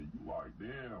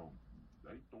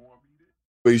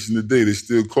Today, they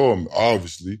still call me.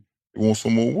 Obviously, they want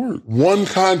some more work. One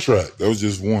contract. That was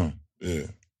just one. Yeah.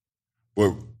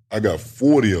 But I got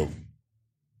 40 of them.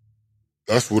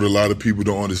 That's what a lot of people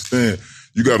don't understand.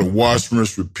 You got to wash,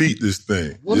 rinse, repeat this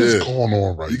thing. What is going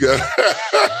on right now?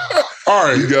 All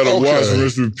right. You got to wash,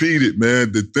 rinse, repeat it,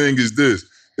 man. The thing is this.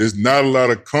 There's not a lot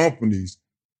of companies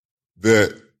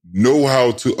that know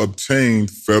how to obtain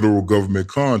federal government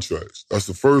contracts. That's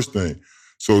the first thing.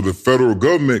 So the federal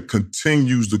government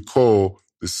continues to call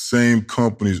the same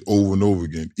companies over and over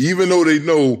again. Even though they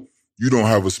know you don't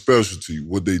have a specialty,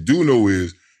 what they do know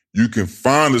is you can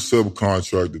find a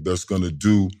subcontractor that's going to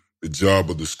do the job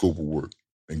of the scope of work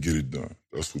and get it done.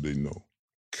 That's what they know.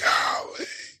 Golly.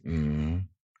 Mm-hmm.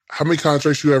 How many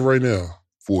contracts you have right now?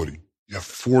 40. You have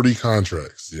 40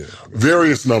 contracts. Yeah.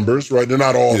 Various numbers, right? They're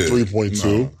not all 3.2.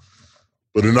 No.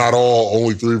 But they're not all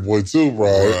only 3.2,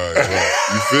 right? Right.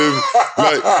 You feel me?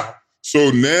 Like, so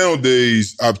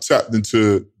nowadays, I've tapped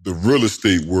into the real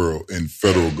estate world and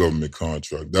federal government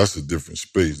contract. That's a different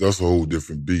space. That's a whole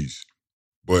different beast.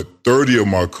 But 30 of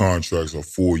my contracts are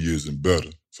 4 years and better.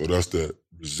 So that's that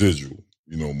residual,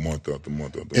 month after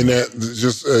month after month. And that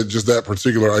just that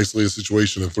particular isolated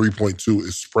situation in 3.2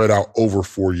 is spread out over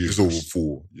 4 years. It's over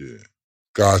 4, yeah.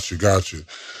 Got you.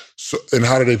 So, and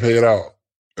how do they pay it out?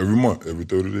 Every month, every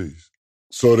 30 days.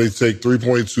 So they take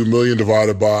 3.2 million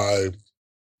divided by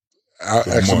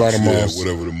X amount of months. Yeah,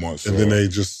 whatever the months and are. Then they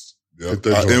just I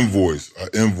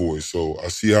invoice. So I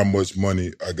see how much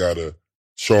money I gotta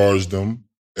charge them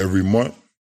every month.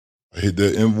 I hit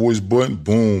that invoice button,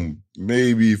 boom,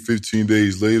 maybe 15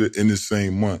 days later in the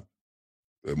same month,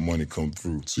 that money come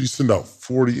through. So you send out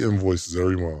 40 invoices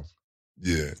every month?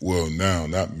 Yeah. Well, now,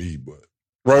 not me, but...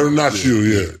 Right, not you,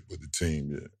 yeah. But the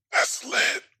team, yeah. That's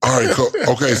lit. All right, cool.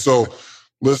 Okay, so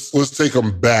let's take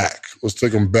them back.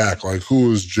 Like,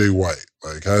 who is Jay White?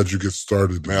 Like, how did you get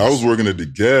started? Man, I was working at the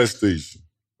gas station.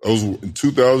 In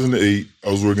 2008, I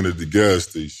was working at the gas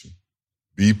station,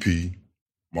 BP.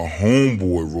 My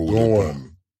homeboy rolled up on me.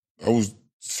 I was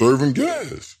serving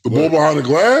gas. The boy behind the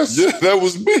glass? Yeah, that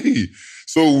was me.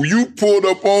 So you pulled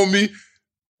up on me.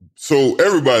 So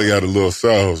everybody got a little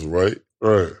side hustle, right?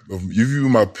 Right. If you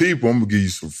my people, I'm going to give you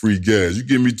some free gas. You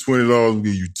give me $20, I'm going to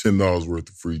give you $10 worth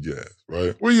of free gas,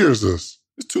 right? What year is this?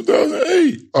 It's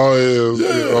 2008. Oh, yeah.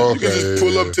 Yeah, okay, you can just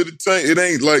pull up to the tank. It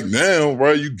ain't like now,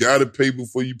 right? You got to pay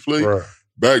before you play. Right.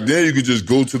 Back then, you could just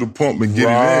go to the pump and get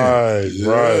it in.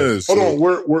 Right. So, hold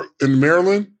on, we're in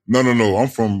Maryland? No. I'm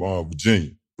from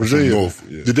Virginia. Virginia? From Norfolk,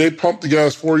 yeah. Did they pump the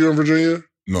gas for you in Virginia?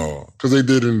 No. Because they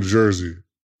did in Jersey.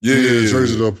 Yeah.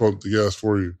 Jersey, they'll pump the gas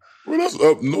for you. Well, that's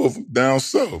up north, down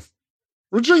south.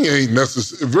 Virginia ain't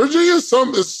necessary. Virginia is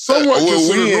somewhat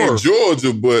considered we north. in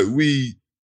Georgia, but we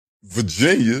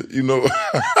Virginia,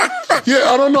 Yeah,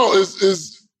 I don't know.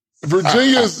 Is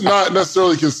Virginia is not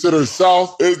necessarily considered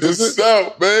south? It's the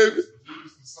south, baby.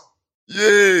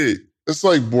 Yeah. It's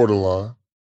like borderline.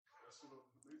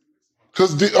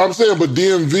 Because I'm saying, but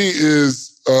DMV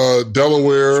is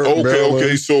Delaware, Maryland.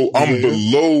 Okay. So I'm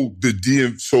below the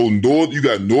DMV. So you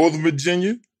got Northern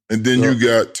Virginia, and then you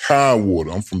got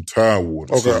Tidewater. I'm from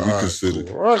Tidewater. Okay, so we right, consider.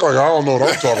 Cool. Like I don't know what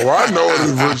I'm talking about. I know it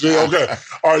in Virginia. Okay.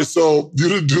 All right, so you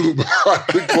the dude behind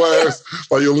the class,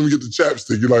 like, yo, let me get the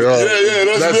chapstick. You're like, all right.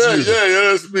 Yeah, that's me. You.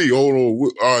 Yeah, that's me. Hold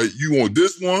on. All right, you want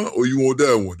this one or you want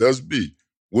that one? That's me.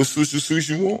 What sushi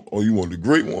you want? Or you want the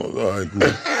great one? All right, cool.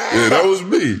 Yeah, that was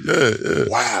me. Yeah.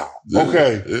 Wow. Yeah,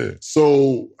 okay. Yeah.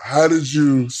 So how did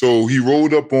you... So he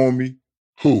rolled up on me.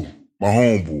 Who? My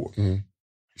homeboy. Mm-hmm.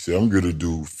 He said, I'm going to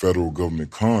do federal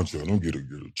government contract. I'm going to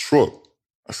get a truck.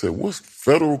 I said, what's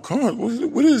federal contract?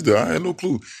 What is that? I had no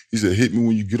clue. He said, hit me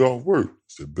when you get off work. I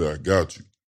said, bet I got you.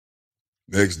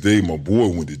 Next day, my boy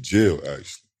went to jail,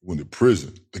 actually. Went to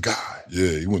prison. The guy?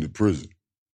 Yeah, he went to prison.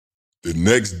 The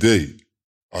next day,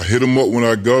 I hit him up when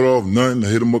I got off, nothing. I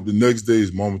hit him up the next day.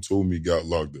 His mama told me he got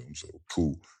locked up. So,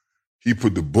 cool. He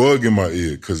put the bug in my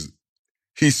ear because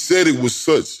he said it with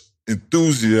such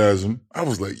enthusiasm. I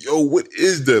was like, yo, what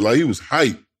is that? Like, he was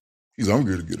hyped. He's like, I'm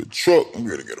going to get a truck. I'm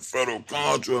going to get a federal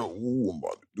contract. Ooh, I'm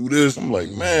about to do this. I'm like,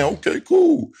 man, okay,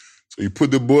 cool. So he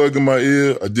put the bug in my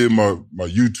ear. I did my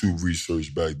YouTube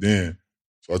research back then.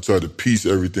 So I tried to piece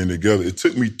everything together. It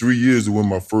took me 3 years to win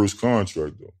my first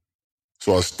contract, though.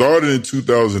 So I started in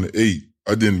 2008.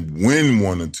 I didn't win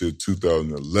one until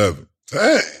 2011.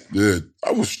 Dang. Yeah,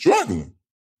 I was struggling.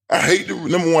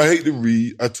 Number one, I hate to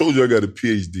read. I told you I got a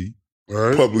PhD.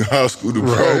 Right. Public high school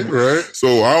diploma. Right.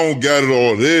 So I don't got it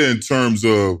all there in terms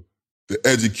of the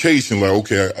education. Like,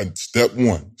 okay, step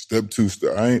one, step two,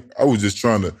 I was just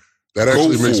trying to That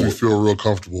actually makes me feel real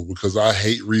comfortable because I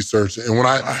hate research. And when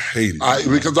I hate it.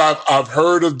 Because I've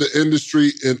heard of the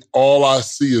industry and all I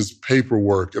see is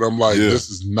paperwork. And I'm like, this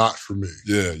is not for me.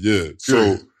 Yeah.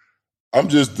 So I'm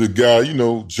just the guy,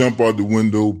 jump out the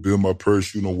window, build my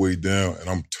parachute on the way down, and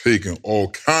I'm taking all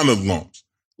kind of lumps.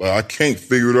 Like, I can't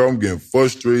figure it out. I'm getting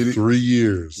frustrated. 3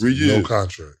 years. No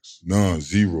contracts. None,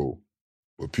 zero.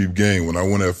 But peep game, when I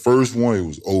won that first one, it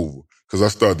was over. Because I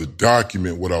started to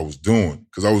document what I was doing.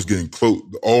 Because I was getting close.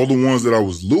 All the ones that I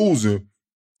was losing,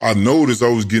 I noticed I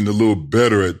was getting a little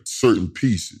better at certain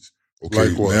pieces. Okay,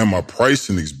 like what? Now my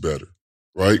pricing is better,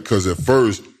 right? Because at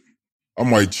first, I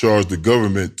might charge the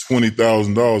government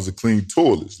 $20,000 to clean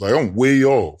toilets. Like, I'm way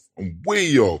off.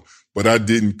 But I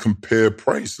didn't compare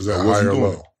prices. I wasn't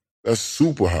doing it. That's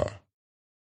super high.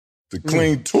 To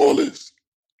clean toilets,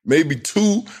 maybe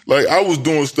 2. Like, I was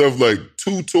doing stuff like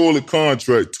 2 toilet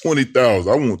contract,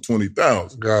 $20,000. I want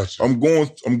 $20,000. Gotcha. I'm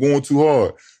going too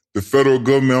hard. The federal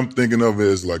government, I'm thinking of it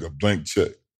as like a blank check.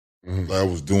 Like, I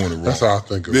was doing it wrong. That's how I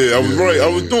think of it. Yeah, I was right. I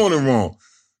was doing it wrong.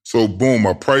 So, boom,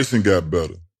 my pricing got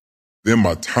better. Then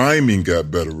my timing got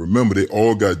better. Remember, they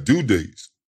all got due dates.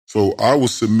 So I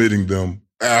was submitting them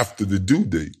after the due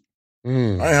date. I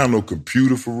ain't have no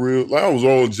computer for real. Like, I was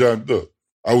all jacked up.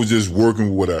 I was just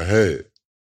working with what I had.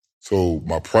 So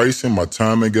my pricing, my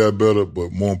timing got better,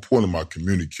 but more importantly, my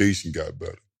communication got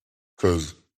better.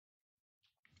 Because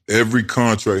every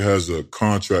contract has a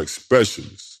contract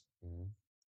specialist.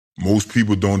 Most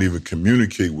people don't even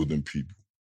communicate with them people.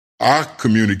 I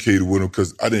communicated with them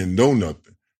because I didn't know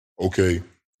nothing. Okay,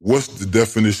 what's the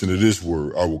definition of this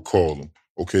word? I will call them.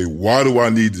 Okay, why do I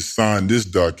need to sign this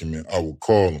document? I will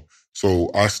call them.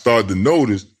 So I started to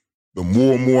notice the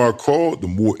more and more I called, the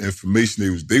more information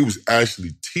they was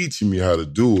actually teaching me how to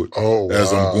do it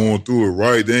as I'm going through it,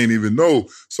 right? They ain't even know.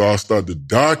 So I started to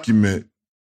document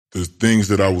the things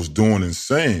that I was doing and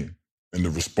saying and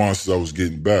the responses I was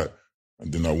getting back.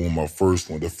 And then I won my first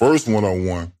one. The first one I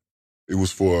won, it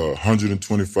was for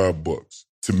 $125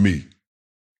 to me.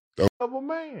 Of a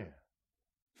man.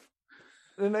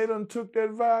 Then they done took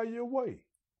that value away.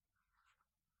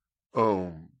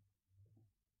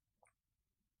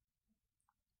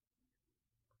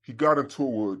 He got into it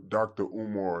with Dr.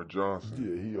 Umar Johnson.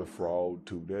 Yeah, he a fraud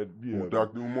too.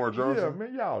 Dr. Umar Johnson? Yeah,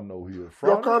 man, y'all know he a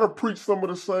fraud. Y'all kind of preach some of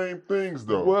the same things,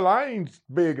 though. Well, I ain't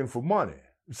begging for money.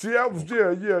 See, I was, yeah.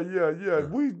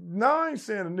 I ain't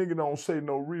saying a nigga don't say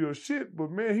no real shit,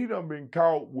 but man, he done been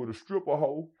caught with a stripper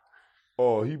hoe.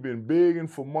 He been begging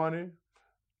for money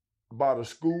about a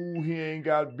school he ain't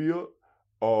got built.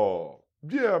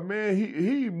 Yeah, man,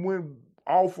 he went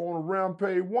off on a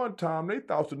rampage one time. They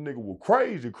thought the nigga was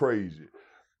crazy.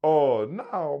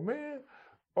 No, man.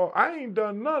 I ain't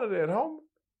done none of that, homie.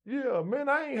 Yeah, man,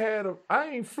 I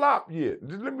ain't flopped yet.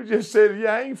 Let me just say that,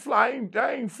 yeah, I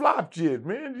ain't flopped yet,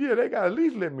 man. Yeah, they gotta at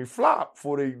least let me flop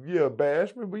before they,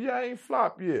 bash me, but yeah, I ain't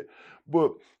flopped yet.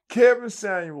 But Kevin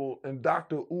Samuel and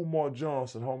Dr. Umar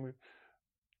Johnson, homie,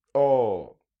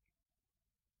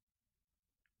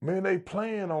 man, they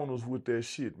playing on us with that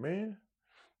shit, man.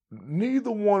 Neither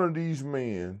one of these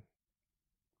men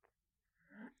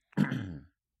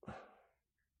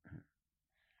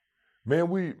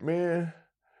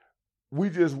we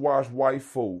just watched white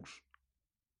folks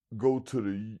go to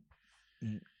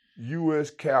the U.S.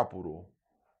 Capitol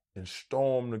and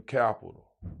storm the Capitol.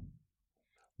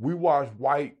 We watched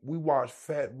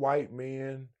fat white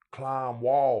men climb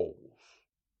walls.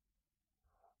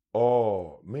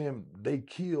 Man, they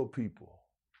kill people.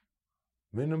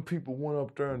 Man, them people went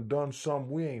up there and done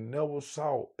something we ain't never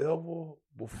saw ever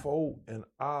before in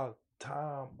our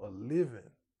time of living.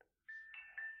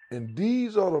 And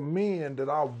these are the men that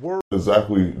I work.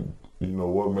 Exactly,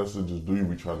 what messages do you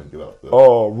be trying to get out there?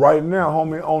 Right now,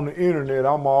 homie, on the internet,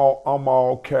 I'm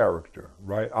all character,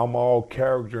 right? I'm all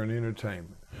character and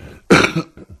entertainment.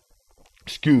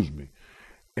 Excuse me.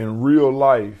 In real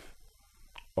life,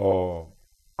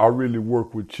 I really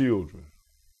work with children,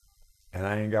 and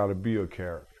I ain't got to be a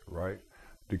character, right?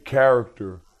 The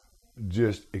character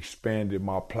just expanded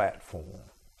my platform.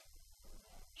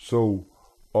 So,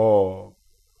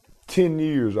 10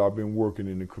 years I've been working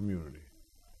in the community.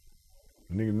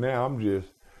 Nigga, now I'm just,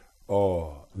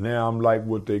 now I'm like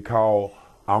what they call,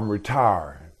 I'm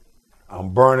retiring.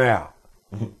 I'm burnt out.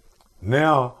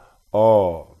 Now,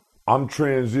 I'm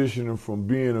transitioning from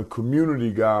being a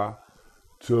community guy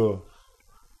to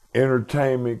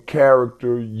entertainment,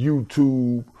 character,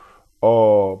 YouTube,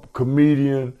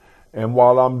 comedian, and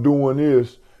while I'm doing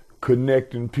this,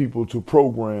 connecting people to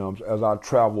programs as I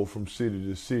travel from city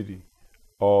to city.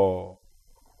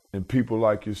 and people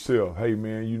like yourself. Hey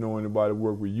man, you know anybody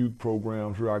work with youth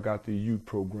programs? Here I got the youth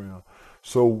program.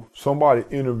 So somebody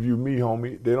interview me,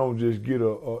 homie. They don't just get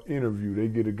a interview. They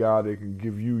get a guy that can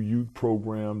give you youth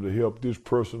program to help this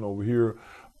person over here.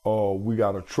 We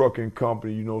got a trucking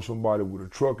company, you know, somebody with a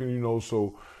trucking, you know,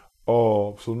 so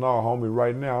now, homie,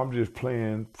 right now I'm just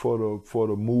playing for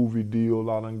the movie deal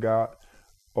I done got.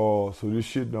 So this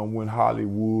shit done went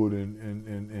Hollywood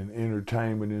and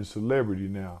entertainment and celebrity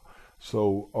now.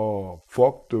 So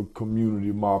fuck the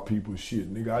community, my people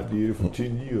shit. Nigga, I did it for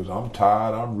 10 years. I'm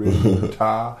tired, I'm ready to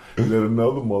retire. Let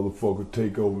another motherfucker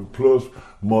take over. Plus,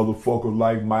 motherfuckers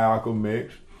like Malcolm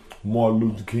X, Martin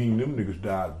Luther King, them niggas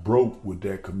died broke with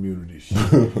that community shit.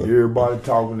 Everybody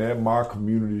talking that my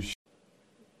community shit.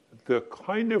 The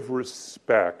kind of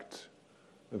respect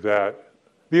that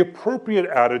the appropriate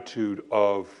attitude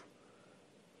of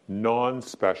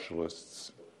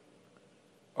non-specialists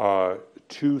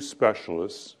to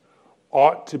specialists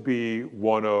ought to be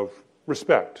one of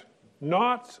respect,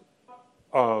 not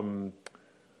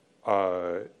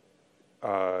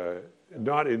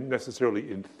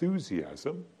necessarily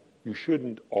enthusiasm. You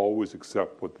shouldn't always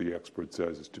accept what the expert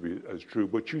says as true,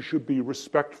 but you should be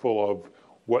respectful of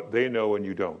what they know and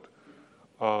you don't.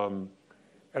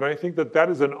 And I think that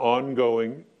is an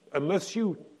ongoing, unless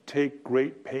you take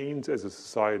great pains as a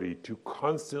society to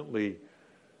constantly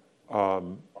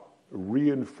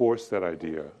reinforce that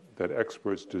idea that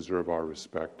experts deserve our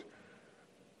respect,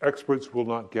 experts will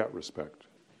not get respect.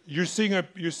 You're seeing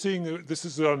this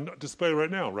is on display right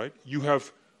now, right? You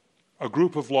have a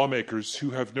group of lawmakers who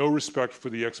have no respect for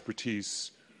the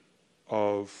expertise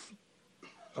of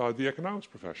the economics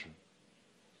profession.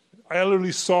 I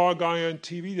literally saw a guy on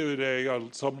TV the other day,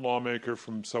 some lawmaker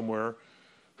from somewhere,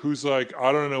 who's like,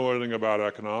 I don't know anything about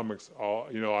economics.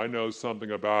 I know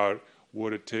something about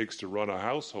what it takes to run a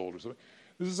household or something.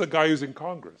 This is a guy who's in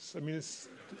Congress. I mean,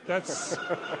 that's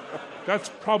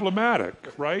problematic,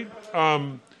 right?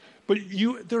 But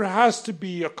there has to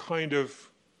be a kind of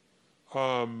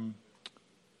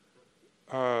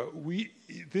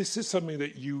this is something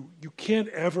that you can't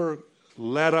ever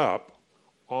let up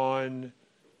on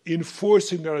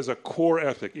enforcing that as a core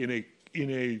ethic in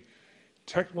a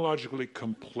technologically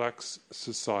complex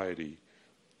society.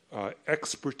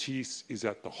 Expertise is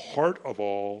at the heart of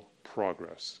all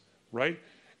progress, right?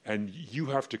 And you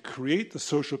have to create the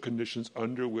social conditions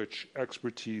under which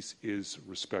expertise is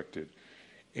respected.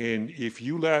 And if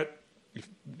you let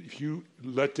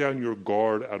down your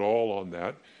guard at all on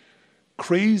that,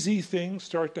 crazy things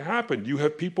start to happen. You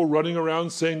have people running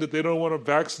around saying that they don't want to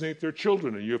vaccinate their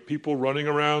children, and you have people running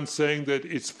around saying that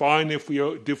it's fine if we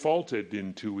defaulted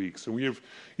in 2 weeks. And we have,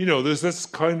 there's this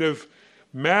kind of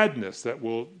madness that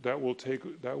will take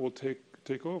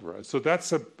over. So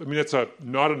that's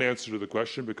not an answer to the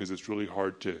question, because it's really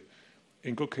hard to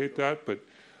inculcate that. But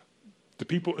the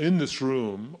people in this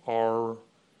room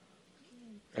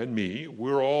and me,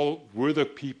 we're the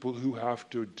people who have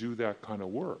to do that kind of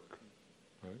work.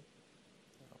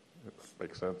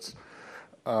 Makes sense.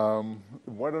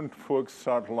 Why don't folks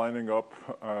start lining up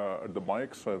at the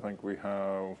mics? I think we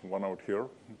have one out here.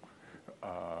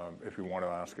 If you want to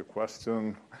ask a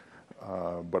question,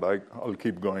 but I'll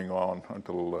keep going on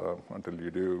until you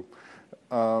do.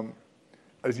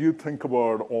 As you think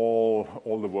about all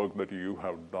the work that you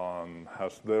have done,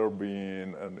 has there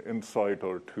been an insight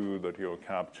or two that you have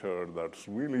captured that's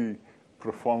really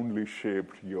profoundly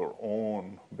shaped your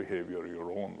own behavior,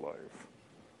 your own life?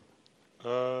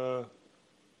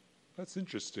 That's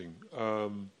interesting.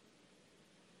 The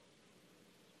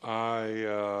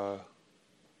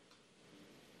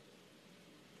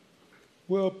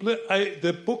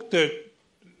book that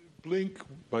Blink,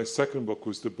 my second book,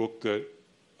 was the book that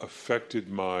affected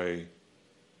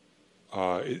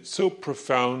it so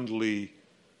profoundly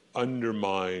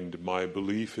undermined my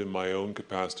belief in my own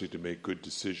capacity to make good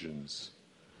decisions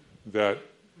that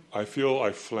I feel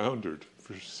I floundered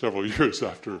for several years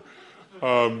after.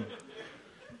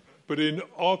 But in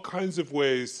all kinds of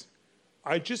ways,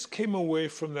 I just came away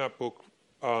from that book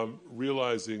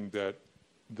realizing that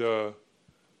the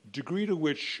degree to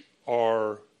which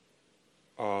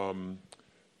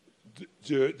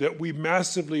that we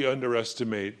massively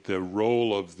underestimate the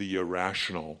role of the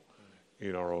irrational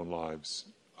in our own lives.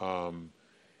 And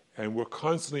we're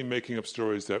constantly making up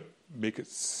stories that make it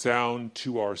sound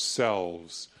to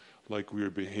ourselves like we are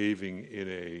behaving in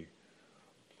a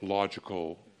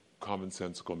logical,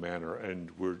 commonsensical manner,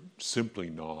 and we're simply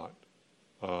not.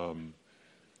 One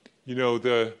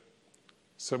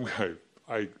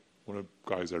of the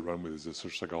guys I run with is a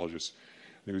social psychologist,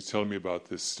 and he was telling me about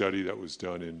this study that was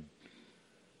done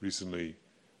recently,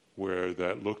 where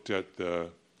that looked at the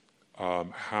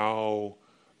how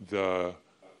the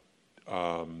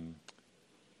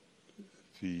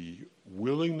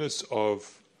willingness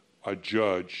of a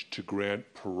judge to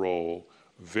grant parole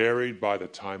varied by the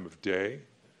time of day.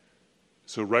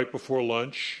 So right before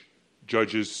lunch,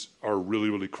 judges are really,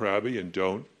 really crabby and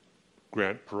don't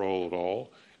grant parole at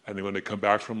all. And then when they come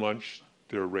back from lunch,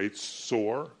 their rates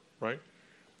soar, right?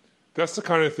 That's the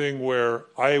kind of thing where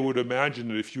I would imagine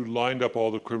that if you lined up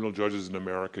all the criminal judges in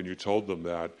America and you told them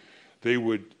that, they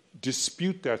would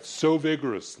dispute that so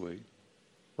vigorously,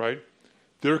 right?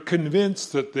 They're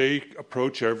convinced that they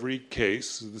approach every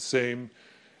case the same,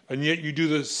 and yet you do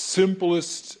the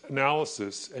simplest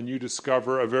analysis and you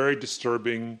discover a very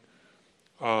disturbing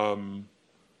pattern.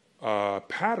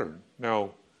 Now,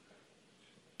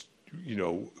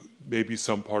 maybe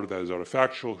some part of that is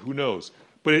artifactual, who knows?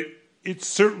 But it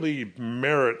certainly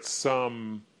merits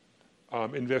some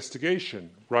investigation,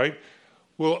 right?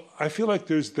 Well, I feel like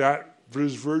there's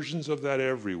versions of that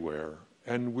everywhere,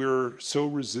 and we're so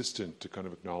resistant to kind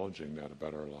of acknowledging that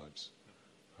about our lives.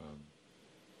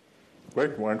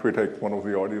 Great. Why don't we take one of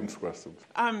the audience questions?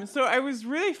 So I was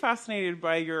really fascinated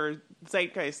by your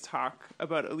Zeitgeist talk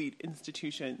about elite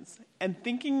institutions, and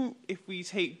thinking if we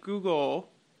take Google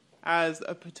as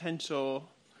a potential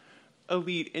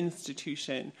elite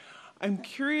institution, I'm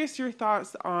curious your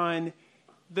thoughts on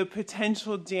the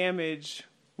potential damage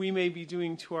we may be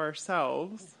doing to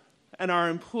ourselves and our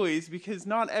employees, because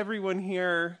not everyone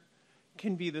here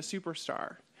can be the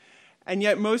superstar. And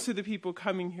yet most of the people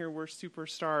coming here were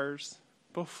superstars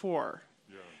before.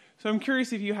 Yeah. So I'm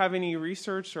curious if you have any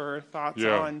research or thoughts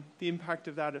on the impact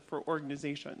of that for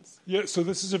organizations. Yeah, so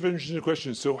this is a very interesting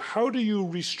question. So how do you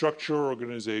restructure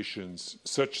organizations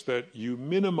such that you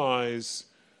minimize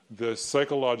the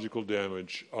psychological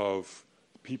damage of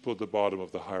people at the bottom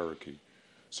of the hierarchy?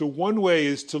 So one way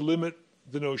is to limit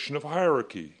the notion of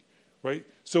hierarchy, right?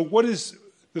 So what is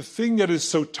the thing that is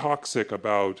so toxic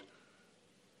about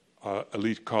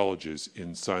elite colleges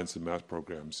in science and math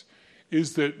programs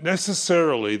is that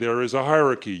necessarily there is a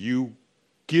hierarchy. You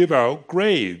give out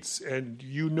grades and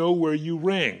you know where you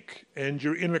rank, and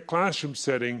you're in a classroom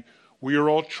setting where you're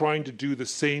all trying to do the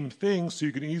same thing so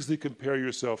you can easily compare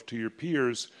yourself to your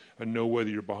peers and know whether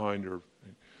you're behind or...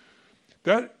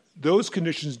 Those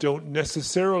conditions don't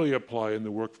necessarily apply in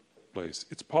the workplace.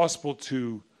 It's possible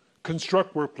to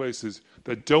construct workplaces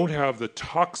that don't have the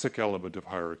toxic element of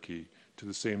hierarchy to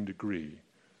the same degree,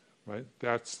 right?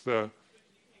 That's the...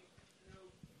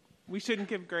 We shouldn't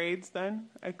give grades then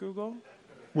at Google?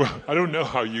 Well, I don't know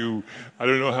how you...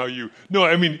 No,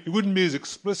 I mean, it wouldn't be as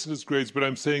explicit as grades, but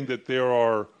I'm saying that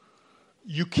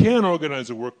you can organize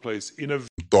a workplace in a...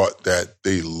 Thought that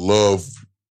they loved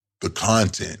the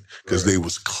content because they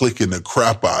was clicking the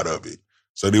crap out of it.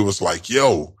 So they was like,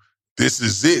 yo, this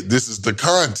is it. This is the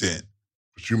content.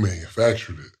 But you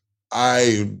manufactured it.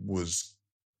 I will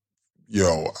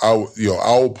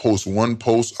post one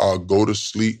post, I'll go to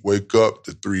sleep, wake up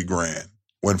to $3,000.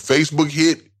 When Facebook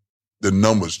hit, the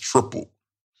numbers tripled.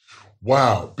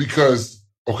 Wow. Because,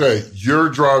 okay, you're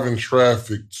driving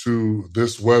traffic to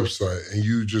this website and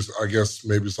you just, I guess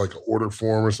maybe it's like an order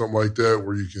form or something like that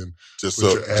where you can just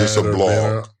a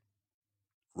blog,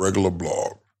 regular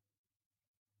blog.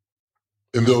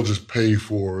 And they'll just pay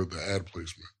for the ad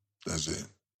placement. That's it.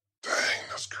 Dang,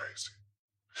 that's crazy.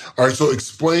 All right, so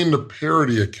explain the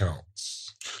parody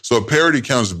accounts. So a parody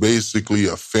account is basically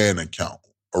a fan account,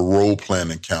 a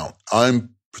role-playing account.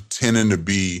 I'm pretending to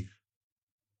be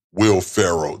Will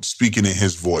Ferrell, speaking in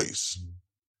his voice.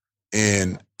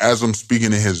 And as I'm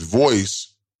speaking in his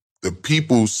voice, the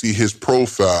people see his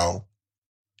profile,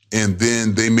 and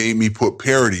then they made me put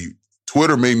parody.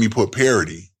 Twitter made me put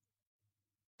parody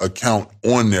account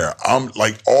on there. I'm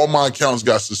like, all my accounts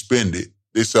got suspended.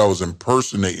 They said I was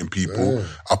impersonating people. Damn.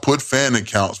 I put fan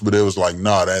accounts, but it was like,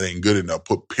 nah, that ain't good enough.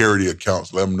 Put parody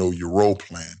accounts, let them know your role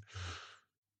playing.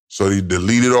 So they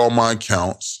deleted all my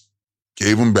accounts,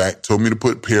 gave them back, told me to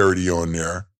put parody on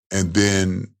there. And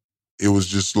then it was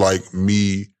just like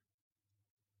me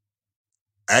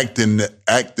acting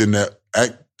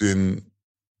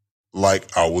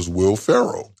like I was Will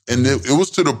Ferrell. And it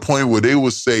was to the point where they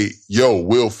would say, yo,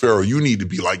 Will Ferrell, you need to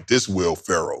be like this Will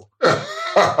Ferrell.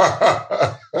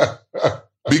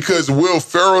 Because Will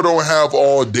Ferrell don't have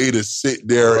all day to sit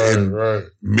there and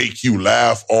make you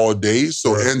laugh all day.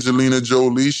 So Angelina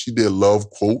Jolie, she did love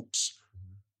quotes.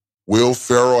 Will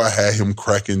Ferrell, I had him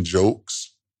cracking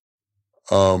jokes.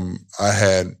 I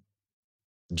had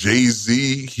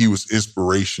Jay-Z, he was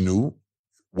inspirational.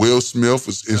 Will Smith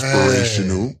was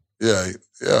inspirational. Hey.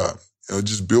 Yeah. It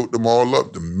just built them all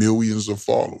up to millions of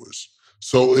followers.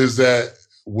 So is that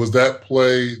was that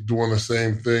play doing the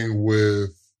same thing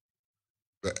with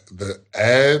the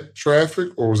ad traffic,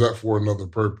 or was that for another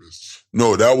purpose?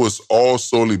 No, that was all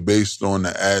solely based on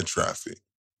the ad traffic.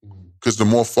 Because the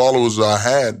more followers I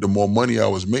had, the more money I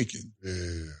was making.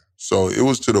 Yeah. So it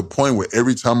was to the point where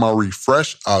every time I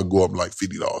refresh, I'll go up like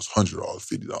 $50, $100,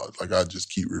 $50. Like I just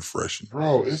keep refreshing.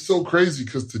 Bro, it's so crazy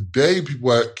because today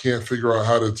people can't figure out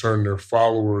how to turn their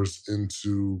followers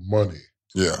into money.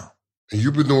 Yeah. And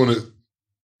you've been doing it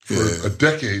for a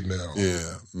decade now.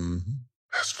 Yeah. Mm-hmm.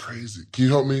 That's crazy. Can you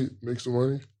help me make some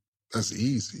money? That's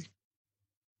easy.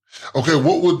 Okay,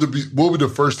 what would be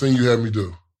the first thing you had me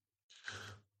do?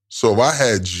 So if I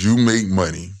had you make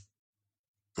money,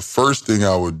 the first thing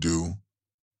I would do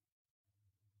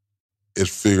is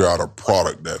figure out a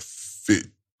product that fit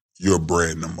your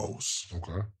brand the most.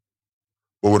 Okay.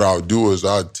 But what I would do is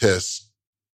I'd test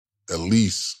at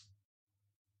least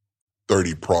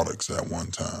 30 products at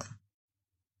one time.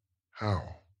 How?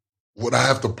 Would I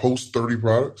have to post 30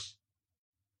 products?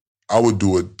 I would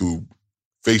do it through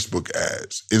Facebook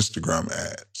ads, Instagram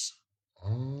ads.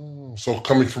 Oh, so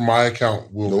coming from my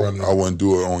account will run it. I wouldn't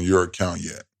do it on your account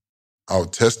yet. I'll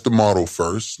test the model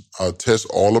first. I'll test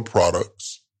all the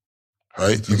products.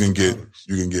 Right? You can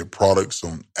get products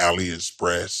on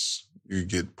AliExpress. You can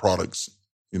get products,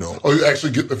 Oh, you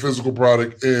actually get the physical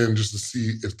product in just to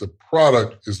see if the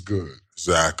product is good.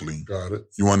 Exactly. Got it.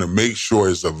 You want to make sure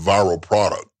it's a viral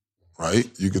product, right?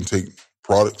 You can take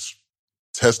products,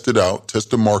 test it out,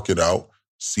 test the market out,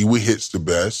 see what hits the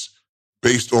best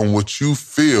based on what you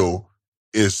feel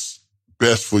is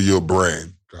best for your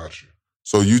brand. Gotcha.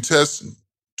 So you test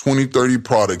 20, 30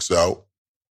 products out,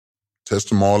 test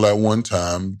them all at one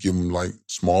time, give them like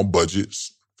small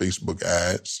budgets, Facebook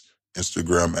ads,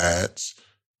 Instagram ads,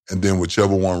 and then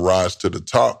whichever one rises to the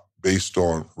top based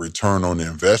on return on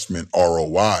investment,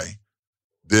 ROI,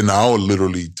 then I'll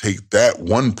literally take that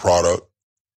one product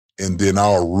and then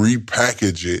I'll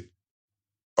repackage it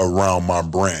around my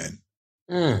brand.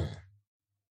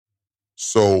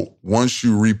 So once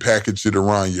you repackage it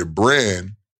around your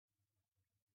brand,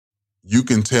 you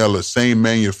can tell the same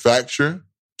manufacturer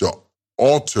to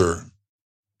alter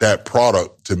that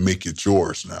product to make it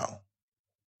yours now.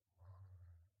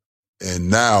 And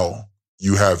now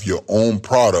you have your own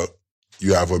product,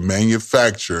 you have a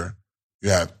manufacturer, you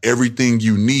have everything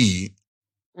you need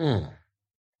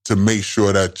to make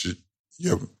sure that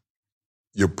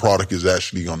your product is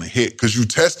actually going to hit. Because you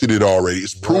tested it already,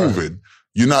 it's proven. Right.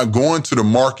 You're not going to the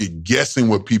market guessing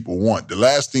what people want. The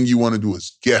last thing you want to do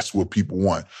is guess what people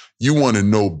want. You want to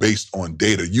know based on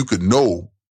data. You could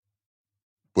know,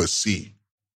 but see.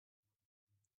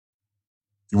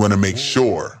 You want to make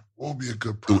sure. What would be a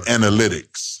good product? Through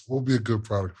analytics. What would be a good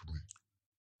product for me?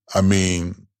 I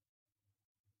mean,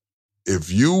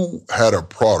 if you had a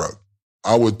product,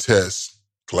 I would test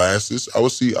glasses. I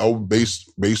would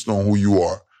based on who you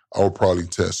are, I would probably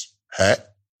test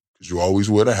hat, because you always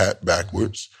wear the hat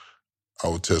backwards. I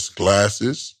would test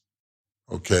glasses,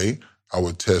 okay? I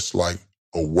would test like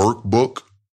a workbook,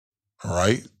 all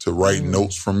right, to write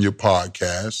notes from your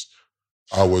podcast.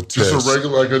 I would test just a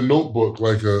regular, like a notebook,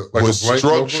 like a blank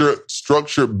notebook?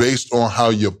 Structured based on how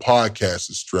your podcast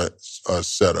is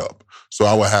set up. So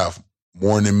I would have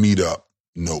morning meetup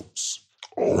notes,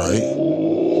 right?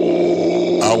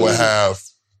 I would have,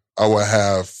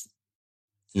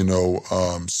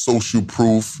 social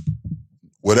proof.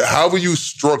 However you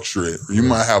structure it, you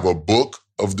might have a book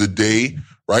of the day,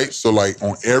 right? So like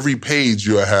on every page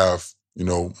you'll have,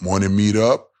 morning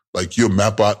meetup. Like you'll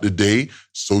map out the day,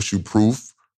 social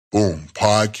proof, boom,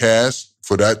 podcast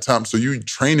for that time. So you're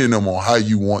training them on how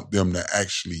you want them to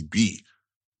actually be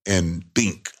and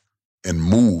think and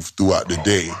move throughout the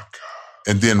day.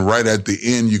 And then right at the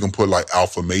end, you can put like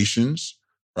affirmations,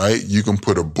 right? You can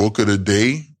put a book of the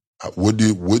day. What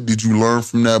did you learn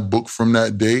from that book from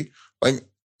that day? Like,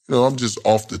 I'm just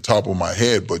off the top of my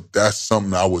head, but that's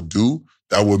something I would do.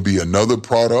 That would be another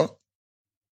product.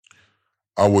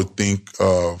 I would think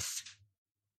of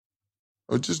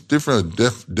just different,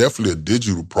 definitely a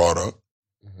digital product.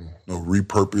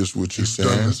 Repurpose what you're saying.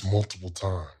 You've done this multiple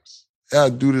times. Yeah, I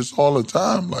do this all the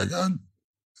time. Like,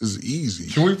 it's easy.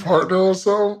 Can we partner on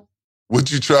something? What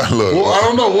you try to look? Well, I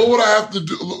don't know. What would I have to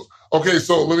do? Okay,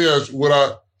 so let me ask you, would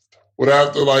I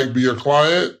have to like be your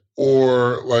client,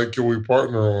 or like can we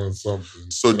partner on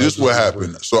something? So this what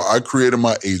happened. So I created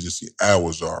my agency,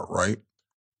 Awazar, right?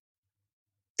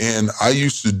 And I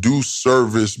used to do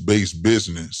service-based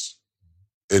business.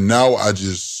 And now I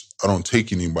don't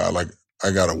take anybody. Like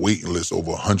I got a waiting list over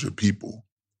 100 people.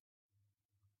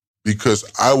 Because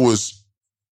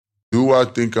do I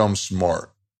think I'm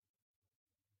smart?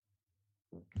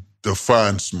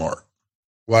 Define smart.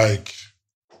 Like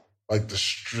the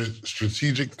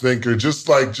strategic thinker, just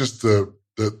the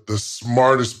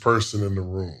smartest person in the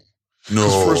room. No,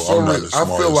 for some I'm not reason, the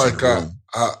smartest I feel like in the room.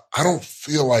 I don't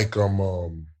feel like I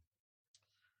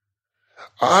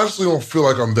honestly don't feel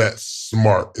like I'm that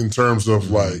smart in terms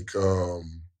of I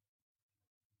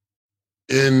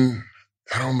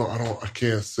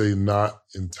can't say not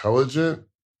intelligent,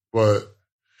 but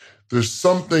there's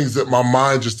some things that my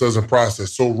mind just doesn't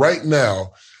process. So right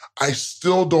now, I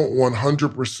still don't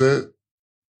 100%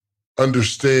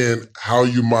 understand how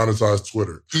you monetize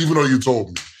Twitter, even though you told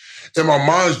me. And my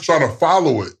mind's trying to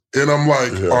follow it. And I'm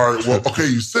like, all right, well, okay,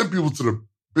 you send people to the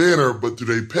banner, but do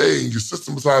they pay? And you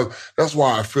systematize. That's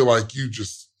why I feel like you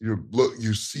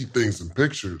see things in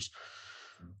pictures.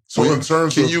 So in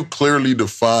terms can you clearly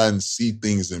define see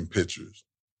things in pictures?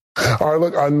 All right,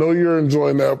 look, I know you're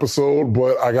enjoying the episode,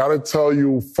 but I got to tell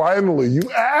you, finally, you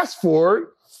asked for it,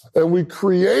 and we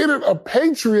created a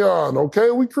Patreon,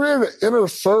 okay? We created an inner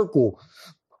circle.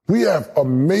 We have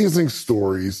amazing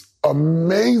stories,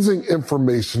 amazing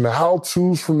information,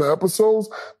 how-tos from the episodes.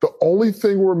 The only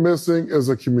thing we're missing is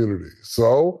a community.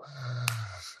 So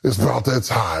it's about that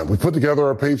time. We put together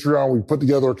a Patreon. We put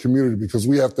together a community because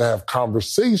we have to have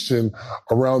conversation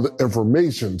around the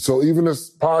information. So even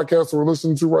this podcast we're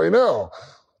listening to right now,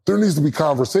 there needs to be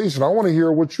conversation. I want to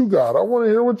hear what you got.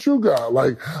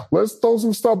 Like, let's throw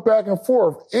some stuff back and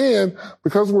forth. And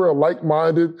because we're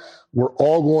like-minded, we're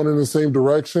all going in the same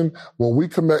direction. When we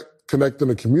connect in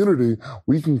a community,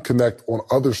 we can connect on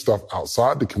other stuff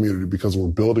outside the community because we're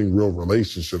building real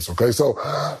relationships. Okay. So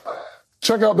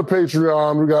check out the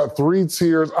Patreon. We got 3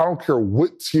 tiers. I don't care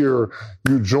what tier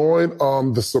you join.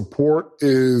 The support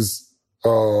is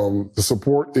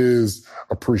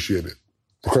appreciated.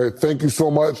 Okay. Thank you so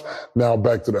much. Now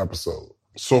back to the episode.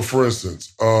 So for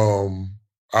instance, I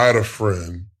had a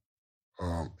friend.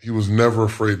 He was never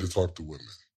afraid to talk to women.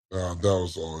 That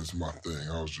was always my thing.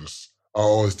 I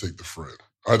always take the friend.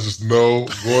 I just know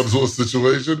going into a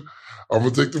situation, I'm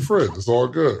going to take the friend. It's all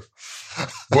good.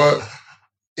 But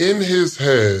in his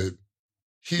head,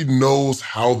 he knows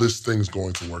how this thing's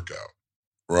going to work out.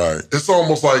 Right. It's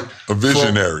almost like a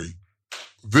visionary.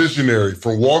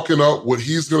 From walking up, what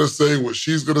he's going to say, what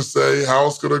she's going to say, how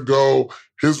it's going to go,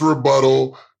 his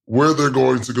rebuttal, where they're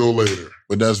going to go later.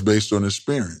 But that's based on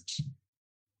experience.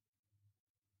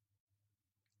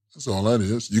 That's all that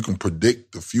is. You can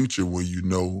predict the future when you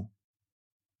know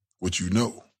what you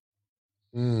know.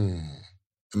 And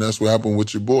that's what happened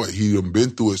with your boy. He done been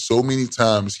through it so many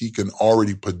times, he can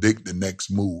already predict the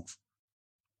next move.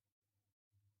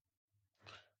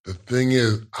 The thing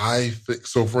is, I think,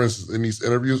 so for instance, in these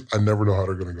interviews, I never know how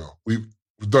they're going to go. We've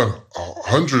done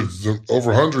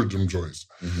over hundreds of them joints.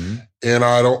 Mm-hmm. And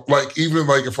I don't,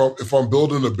 if I'm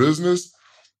building a business,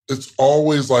 it's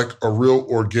always like a real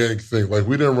organic thing. Like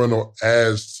we didn't run no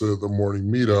ads to the morning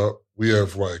meetup. We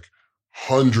have like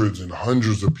hundreds and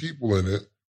hundreds of people in it.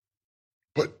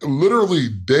 But literally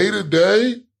day to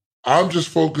day, I'm just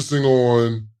focusing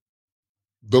on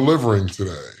delivering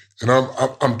today. And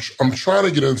I'm trying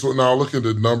to get into it now. I look at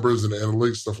the numbers and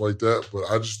analytics, stuff like that, but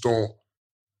I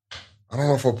don't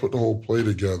know if I put the whole play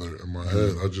together in my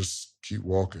head. I just keep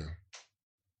walking.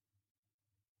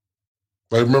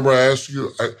 Like, remember I asked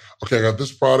you, I got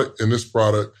this product and this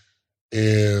product,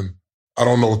 and I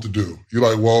don't know what to do. You're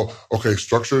like, well, okay,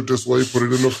 structure it this way, put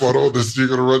it in the funnel. You're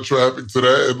going to run traffic to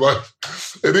that.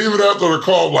 And even after the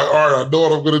call, I'm like, all right, I know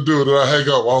what I'm going to do. And then I hang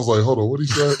up. I was like, hold on, what did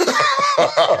he say?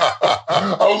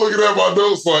 I was looking at my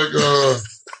notes like,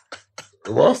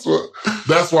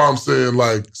 that's why I'm saying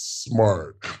like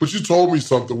smart. But you told me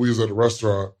something, we was at a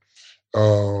restaurant,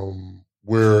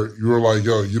 where you were like,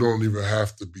 yo, you don't even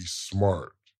have to be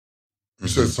smart. You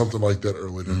said something like that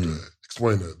earlier today.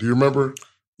 Explain that. Do you remember?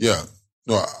 Yeah.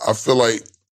 No, I feel like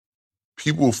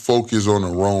people focus on the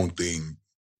wrong thing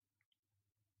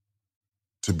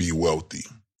to be wealthy.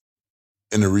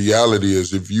 And the reality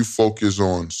is if you focus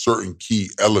on certain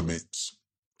key elements,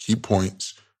 key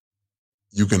points,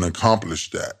 you can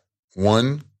accomplish that.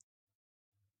 One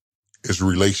is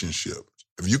relationships.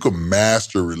 If you can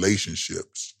master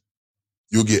relationships,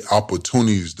 you'll get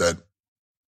opportunities that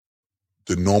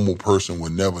the normal person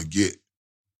would never get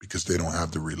because they don't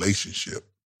have the relationship.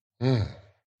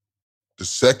 The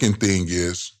second thing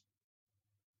is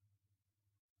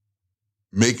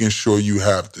making sure you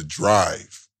have the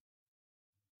drive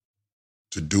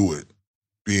to do it,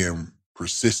 being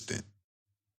persistent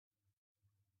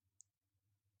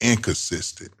and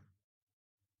consistent.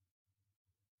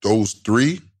 Those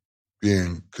 3,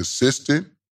 being consistent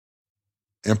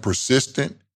and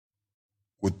persistent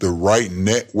with the right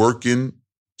networking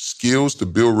skills to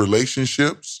build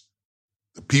relationships,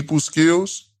 the people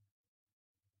skills,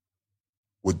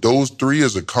 with those three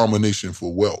as a combination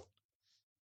for wealth.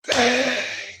 Dang,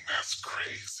 that's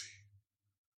crazy.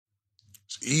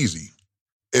 It's easy.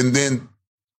 And then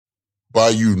by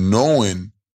you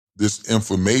knowing this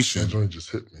information, That joint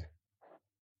just hit me.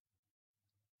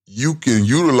 you can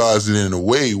utilize it in a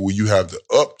way where you have the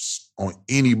ups on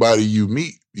anybody you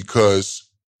meet because,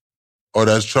 or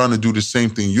that's trying to do the same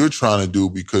thing you're trying to do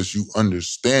because you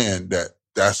understand that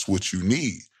that's what you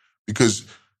need. Because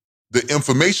the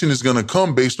information is going to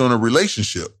come based on a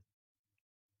relationship.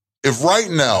 If right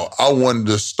now I wanted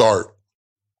to start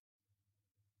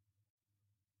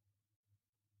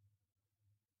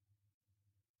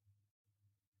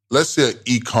let's say an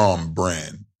e-com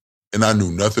brand and I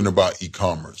knew nothing about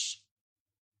e-commerce,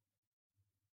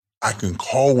 I can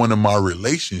call one of my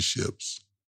relationships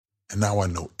and now I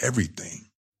know everything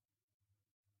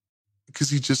because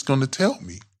he's just going to tell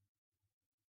me.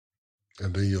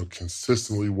 And then you'll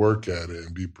consistently work at it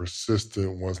and be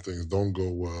persistent once things don't go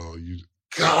well.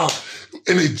 God,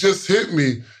 and it just hit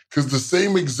me because the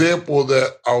same example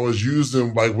that I was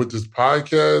using like with this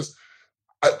podcast,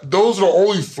 those are the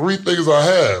only three things I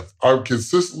have. I'm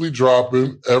consistently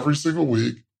dropping every single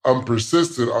week. I'm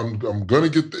persistent. I'm gonna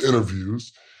get the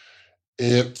interviews,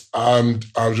 and I'm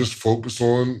just focused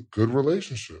on good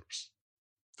relationships.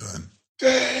 Done.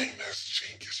 Dang, that's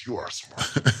genius. You are smart.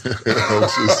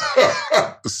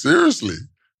 Seriously.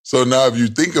 So now if you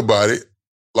think about it,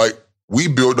 like we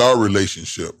built our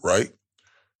relationship, right?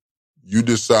 You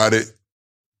decided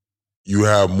you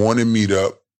have morning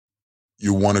meetup.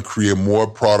 You want to create more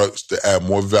products to add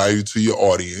more value to your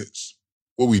audience.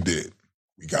 What we did,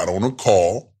 we got on a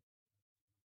call,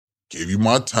 gave you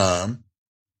my time,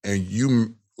 and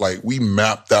we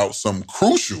mapped out something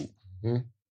crucial. Mm-hmm.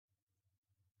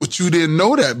 But you didn't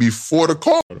know that before the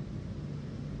call.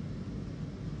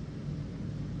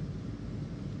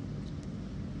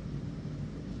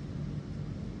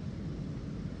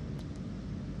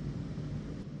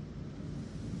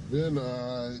 Then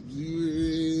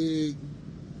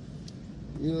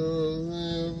you know what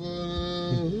I'm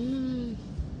saying?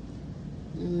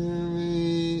 You know what I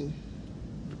mean?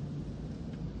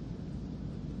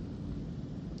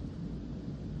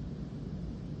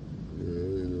 Yeah, I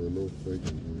ain't doing no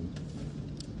faking, man.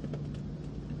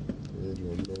 I ain't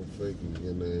doing no faking,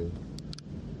 you know. You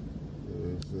know what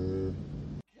I'm saying?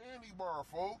 Candy bar,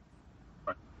 folks.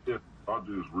 Yeah, I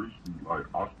just recently, I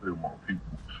stay with my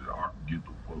people. Shit, I can get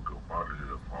the fuck up out of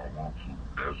here if I want to.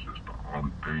 That's just the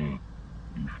only thing,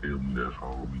 you feel me, that's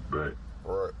holding me back.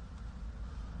 Right.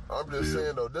 I'm just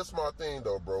saying, though, this is my thing,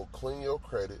 though, bro. Clean your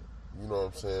credit. You know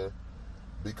what I'm saying?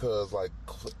 Because, like,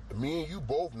 me and you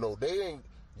both know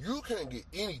you can't get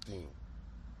anything.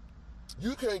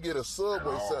 You can't get a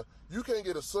Subway You can't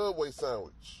get a Subway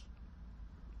sandwich.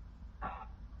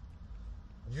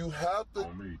 You have to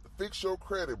fix your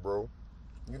credit, bro.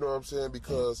 You know what I'm saying?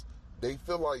 Because they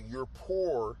feel like you're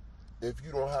poor if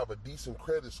you don't have a decent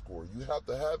credit score. You have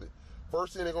to have it.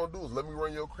 First thing they're gonna do is let me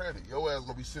run your credit. Your ass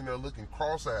gonna be sitting there looking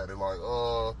cross-eyed like,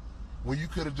 well, you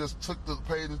could have just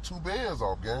paid the 2 bands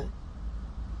off, gang.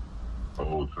 The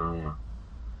whole time.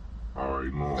 All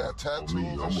right, no. You got tattoos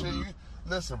and shit.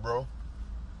 Listen, bro.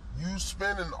 You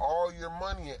spending all your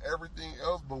money and everything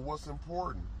else, but what's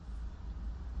important?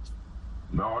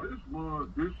 No,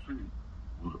 this shit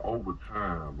was over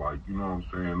time. Like, you know what I'm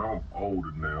saying? I'm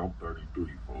older now. I'm 33,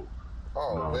 folks.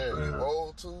 Oh, you know man, you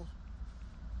old too?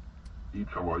 You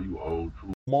talking about you old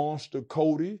too? Monster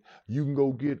Cody, you can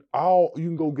go get all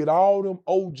them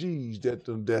OGs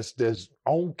that's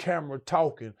on camera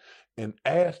talking and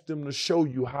ask them to show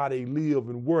you how they live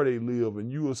and where they live,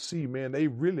 and you will see, man, they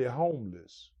really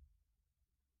homeless.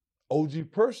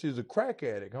 OG Percy is a crack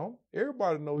addict, huh?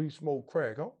 Everybody know he smoked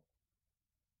crack, huh?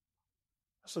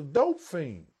 That's a dope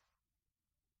fiend.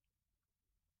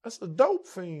 That's a dope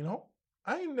fiend, huh?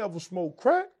 I ain't never smoked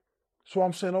crack. So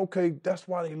I'm saying, okay, that's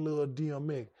why they love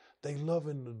DMX. They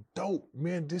loving the dope.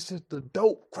 Man, this is the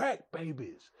dope crack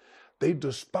babies. They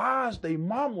despise their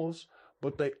mamas,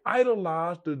 but they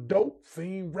idolize the dope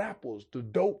fiend rappers, the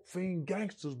dope fiend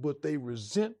gangsters, but they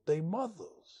resent their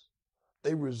mothers.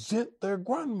 They resent their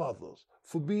grandmothers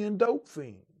for being dope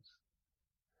fiends.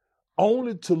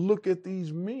 Only to look at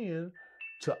these men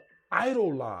to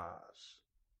idolize,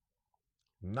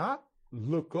 not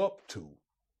look up to.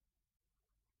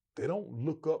 They don't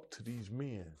look up to these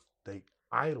men. They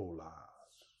idolize.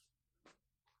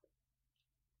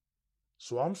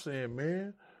 So I'm saying,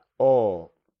 man, the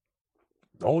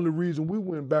only reason we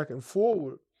went back and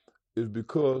forward is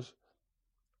because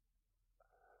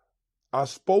I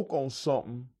spoke on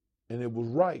something And it was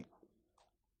right.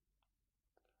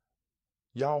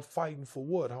 Y'all fighting for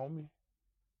what, homie?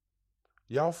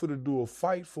 Y'all finna do a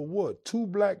fight for what? 2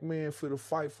 black men finna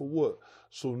fight for what?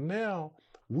 So now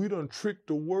we done tricked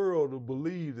the world to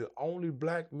believe that only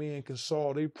black men can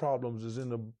solve their problems is in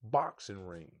the boxing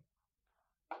ring.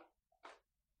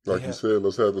 Like you said,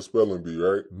 let's have the spelling bee,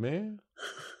 right? Man,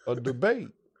 a debate.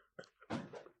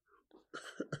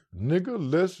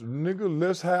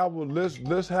 let's have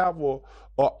a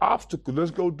obstacle.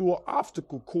 Let's go do an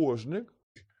obstacle course, nigga.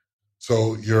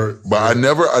 So But I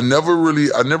never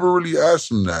really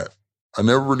asked him that. I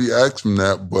never really asked him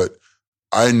that, but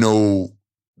I know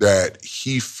that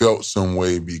he felt some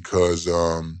way because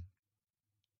of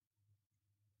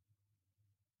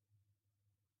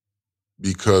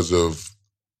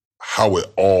how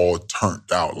it all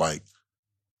turned out. Like,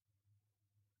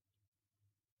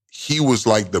 he was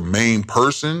like the main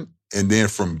person, and then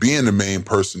from being the main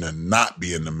person and not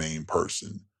being the main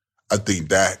person, I think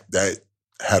that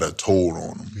had a toll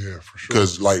on him. Yeah, for sure.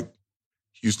 Because like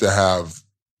he used to have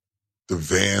the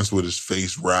Vans with his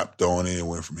face wrapped on it. It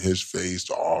went from his face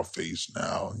to our face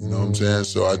now. You know what I'm saying?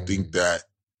 So I think that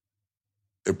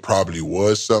it probably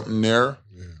was something there.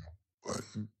 Yeah. But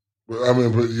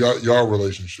y'all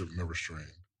relationship never strained.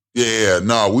 Yeah,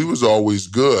 no, we was always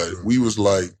good. We was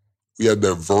like, we had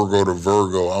that Virgo to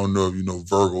Virgo. I don't know if you know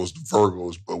Virgos to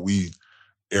Virgos, but we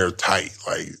airtight.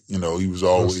 Like, you know, he was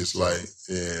always like,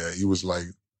 yeah, he was like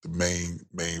the main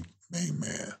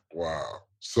man. Wow.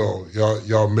 So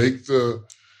y'all make the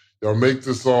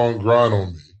song "Grind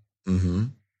on Me,"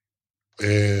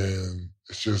 and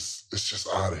it's just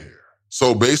out of here.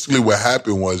 So basically, what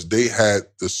happened was they had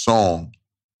the song,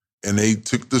 and they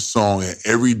took the song, and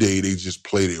every day they just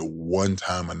played it one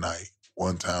time a night,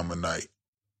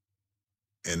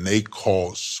 and they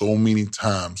called so many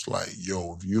times, like,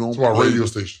 "Yo, if you don't play my radio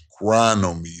station, Grind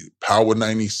on Me, Power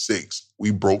 96,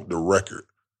 we broke the record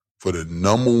for the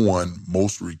 #1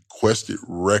 most requested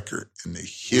record in the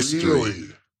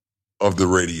history of the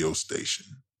radio station.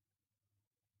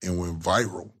 It went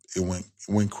viral. It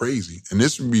went crazy. And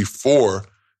this was before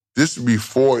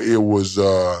it was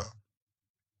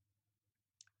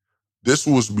this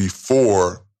was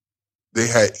before they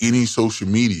had any social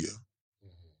media.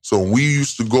 So we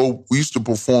used to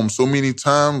perform so many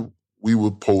times, we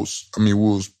would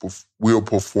we'll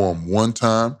perform one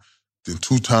time, then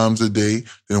 2 times a day,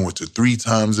 then went to 3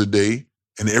 times a day.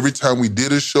 And every time we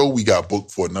did a show, we got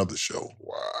booked for another show.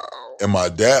 Wow. And my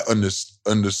dad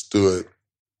understood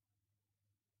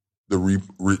the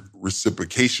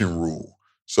reciprocation rule.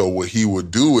 So what he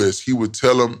would do is he would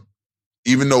tell them,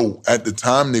 even though at the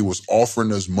time they was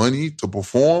offering us money to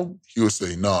perform, he would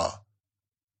say, nah,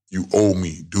 you owe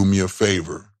me, do me a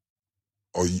favor.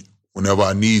 Or whenever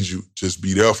I need you, just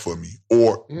be there for me.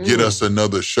 Or get us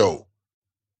another show.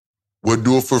 We'll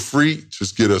do it for free,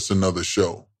 just get us another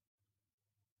show.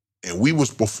 And we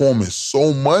was performing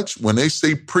so much, when they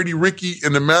say Pretty Ricky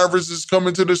and the Mavericks is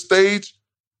coming to the stage,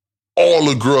 all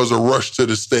the girls are rushed to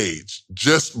the stage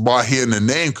just by hearing the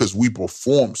name because we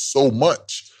performed so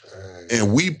much.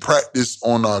 And we practiced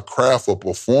on our craft of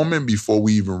performing before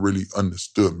we even really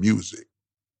understood music.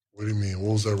 What do you mean?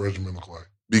 What was that regimen look like?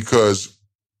 Because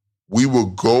we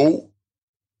would go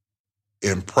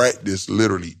and practice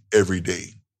literally every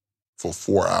day for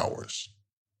 4 hours.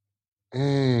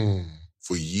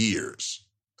 For years.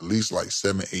 At least like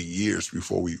 7, 8 years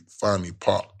before we finally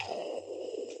popped.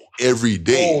 Every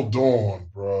day. Hold on,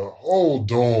 bro.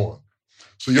 Hold on.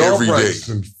 So y'all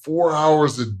practicing 4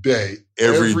 hours a day.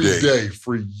 Every day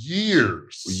for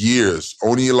years. Years.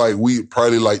 Only like we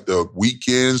probably like the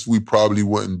weekends, we probably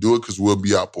wouldn't do it because we'll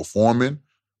be out performing.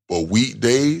 But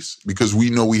weekdays, because we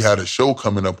know we had a show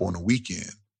coming up on the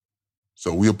weekend.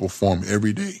 So we'll perform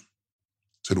every day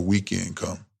till the weekend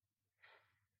come.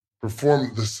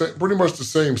 Perform pretty much the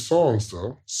same songs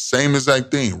though. Same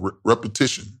exact thing,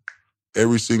 repetition.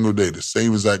 Every single day, the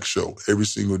same exact show, every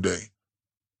single day.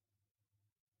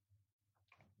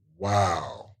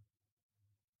 Wow.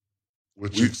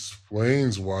 Which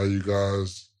explains why you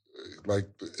guys, like,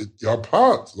 y'all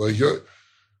popped. Like, you're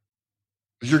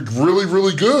really,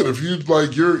 really good. If you,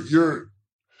 like, you're,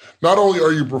 not only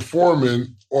are you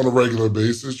performing on a regular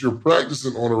basis, you're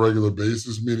practicing on a regular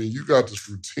basis, meaning you got this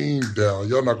routine down.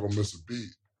 Y'all not going to miss a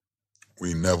beat.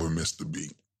 We never missed a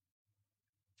beat.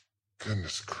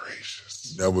 Goodness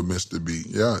gracious. Never missed a beat,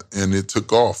 yeah. And it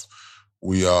took off.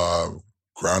 We,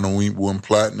 Grind on Me went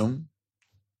platinum.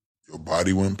 Your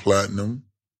Body went platinum.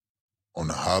 On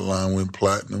the Hotline went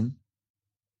platinum.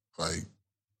 Like,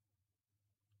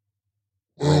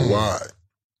 worldwide.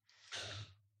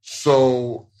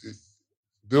 So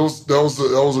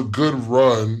That was a good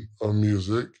run of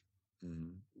music.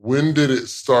 When did it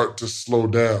start to slow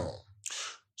down?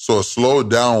 So it slowed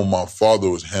down when my father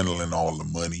was handling all the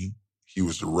money. He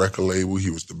was the record label. He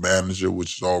was the manager,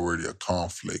 which is already a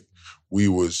conflict. We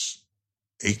was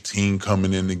 18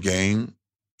 coming in the game.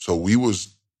 So we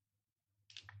was.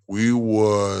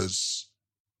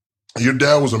 Your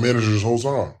dad was a manager this whole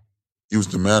time? He was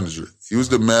the manager.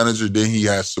 Then he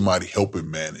had somebody help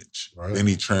him manage. Right. Then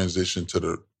he transitioned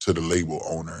to the label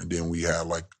owner. And then we had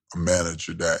like a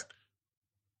manager that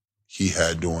he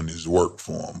had doing his work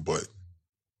for him, but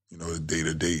the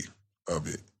day-to-day of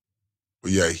it.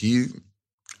 But yeah, he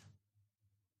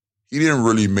didn't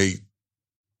really make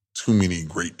too many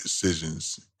great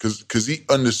decisions because he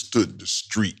understood the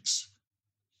streets.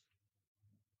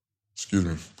 Excuse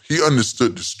me. He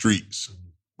understood the streets,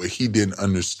 but he didn't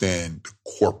understand the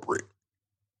corporate.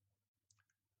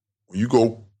 When you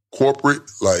go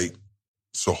corporate, like,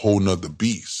 it's a whole nother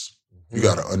beast. You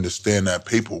got to understand that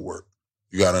paperwork.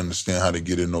 You got to understand how to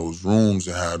get in those rooms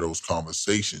and have those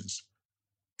conversations.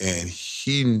 And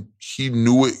he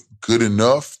knew it good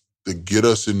enough to get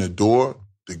us in the door,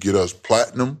 to get us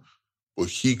platinum, but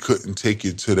he couldn't take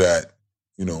it to that,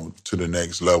 to the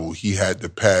next level. He had to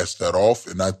pass that off,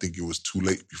 and I think it was too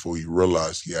late before he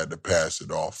realized he had to pass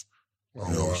it off.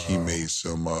 Wow. He made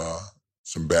some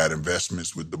bad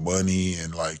investments with the money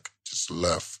and like just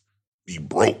left me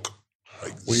broke,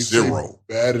 like zero.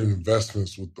 Bad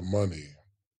investments with the money.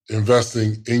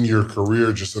 Investing in your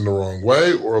career just in the wrong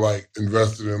way, or like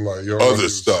invested in like your other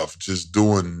stuff, just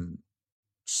doing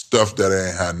stuff that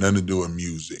ain't had nothing to do with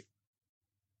music.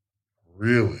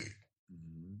 Really?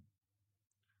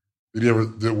 Did he ever?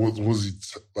 Was he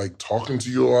like talking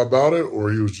to you about it,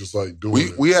 or he was just like doing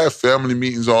it? We had family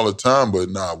meetings all the time, but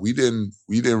nah, we didn't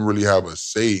really have a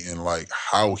say in like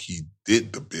how he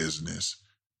did the business.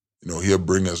 He'll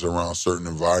bring us around certain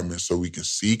environments so we can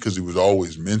see, because he was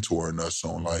always mentoring us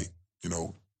on like,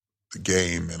 the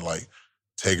game, and like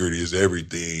integrity is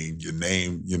everything. Your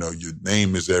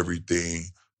name is everything.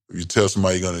 If you tell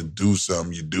somebody you're gonna do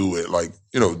something, you do it. Like,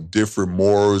 different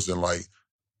morals and like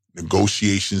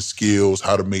negotiation skills,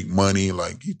 how to make money.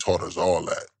 Like, he taught us all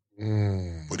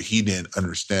that. But he didn't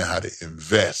understand how to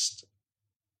invest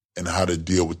and how to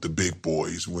deal with the big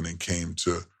boys when it came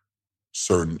to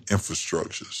certain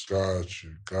infrastructures.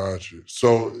 Got you.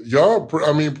 So y'all,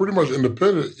 pretty much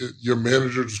independent. Your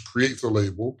manager just creates a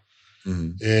label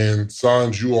and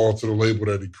signs you all to the label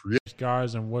that he creates.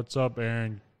 Guys, and what's up,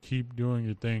 Aaron? Keep doing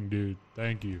your thing, dude.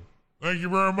 Thank you. Thank you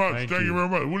very much. Thank you very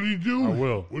much. What did he do? I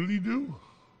will. What did he do?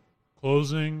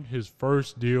 Closing his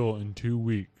first deal in 2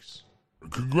 weeks.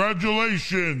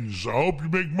 Congratulations. I hope you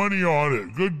make money on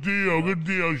it. Good deal.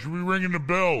 You should be ringing the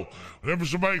bell. Whenever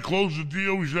somebody closes a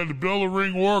deal, we should have the bell to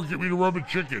ring, or get me the rubber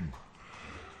chicken.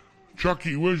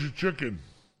 Chucky, where's your chicken?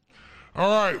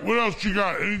 All right, what else you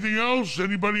got? Anything else?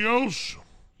 Anybody else?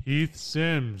 Heath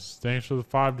Sims, thanks for the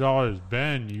 $5.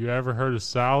 Ben, you ever heard of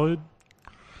salad?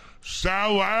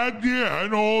 Salad? Yeah, I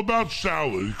know all about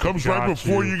salad. It comes right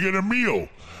before you get a meal.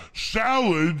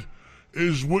 Salad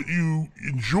is what you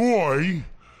enjoy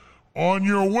on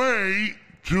your way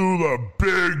to the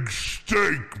big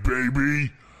steak,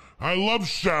 baby. I love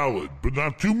salad, but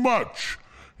not too much.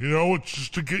 It's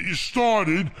just to get you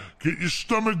started, get your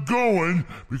stomach going,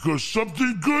 because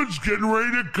something good's getting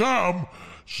ready to come.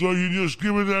 So you just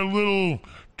give it that little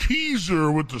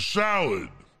teaser with the salad.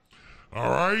 All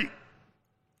right?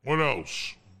 What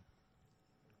else?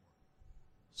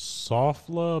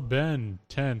 Sofla Ben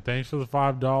 10, thanks for the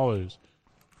 $5.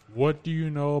 What do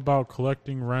you know about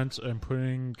collecting rents and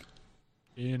putting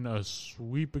in a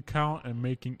sweep account and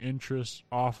making interest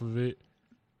off of it?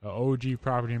 An OG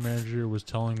property manager was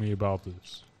telling me about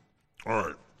this. All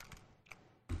right.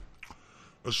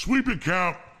 A sweep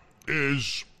account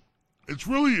it's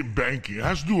really banking. It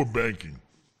has to do with banking.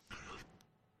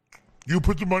 You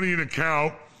put the money in an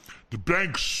account, the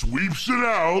bank sweeps it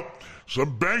out.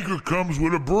 Some banker comes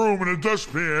with a broom and a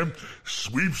dustpan,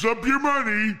 sweeps up your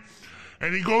money,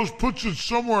 and he puts it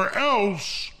somewhere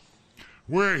else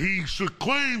where he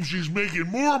claims he's making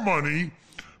more money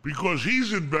because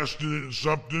he's invested in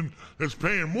something that's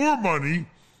paying more money,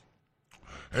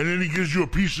 and then he gives you a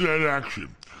piece of that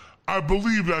action. I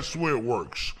believe that's the way it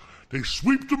works. They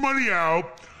sweep the money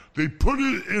out, they put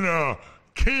it in a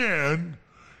can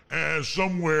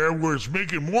somewhere where it's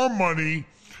making more money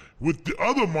with the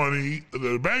other money that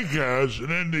the bank has, and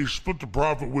then they split the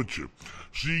profit with you.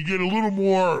 So you get a little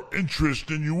more interest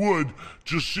than you would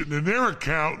just sitting in their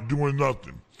account doing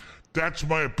nothing. That's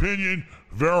my opinion.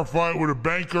 Verify it with a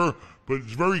banker, but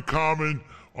it's very common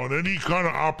on any kind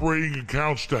of operating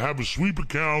accounts to have a sweep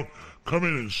account come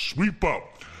in and sweep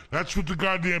up. That's what the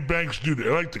goddamn banks do. They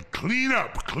like to clean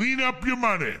up your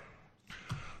money.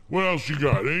 What else you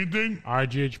got? Anything?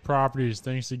 IGH Properties,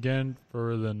 thanks again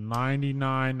for the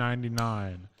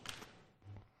 $99.99.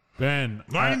 Ben.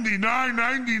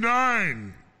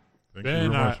 $99.99.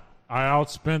 Ben, I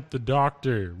outspent the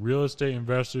doctor. Real estate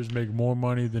investors make more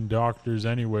money than doctors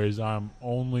anyways. I'm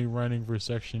only renting for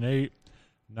Section 8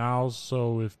 now,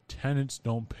 so if tenants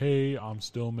don't pay, I'm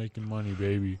still making money,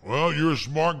 baby. Well, you're a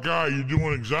smart guy. You're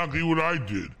doing exactly what I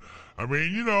did. I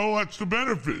mean, you know, that's the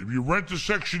benefit. If you rent to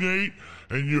Section 8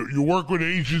 and you work with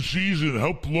agencies and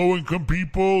help low-income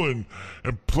people and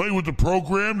play with the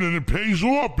program, then it pays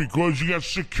off because you got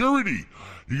security.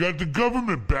 You got the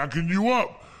government backing you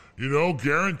up, you know,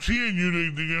 guaranteeing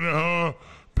you they're going to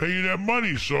pay you that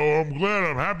money. So I'm glad.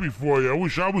 I'm happy for you. I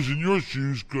wish I was in your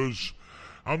shoes because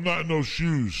I'm not in those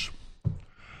shoes.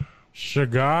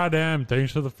 Shagadam,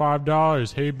 thanks for the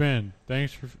 $5. Hey, Ben,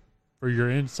 thanks for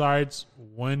your insights.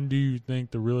 When do you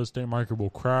think the real estate market will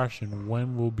crash, and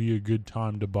when will be a good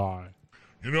time to buy?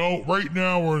 You know, right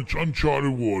now we're in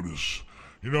uncharted waters.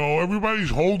 You know, everybody's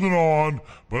holding on,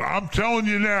 but I'm telling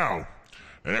you now,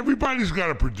 and everybody's got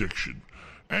a prediction.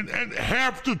 And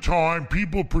half the time,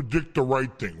 people predict the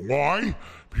right thing. Why?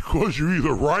 Because you're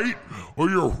either right or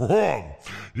you're wrong.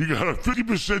 You got a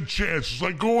 50% chance.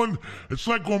 It's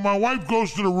like when my wife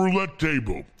goes to the roulette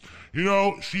table. You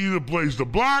know, she either plays the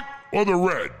black or the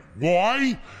red.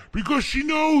 Why? Because she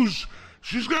knows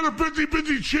she's got a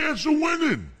 50-50 chance of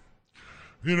winning.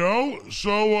 You know?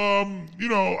 So, you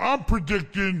know, I'm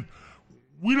predicting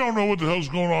we don't know what the hell's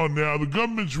going on now. The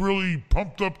government's really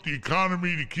pumped up the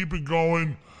economy to keep it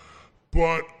going,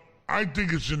 but I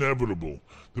think it's inevitable.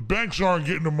 The banks aren't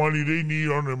getting the money they need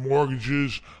on their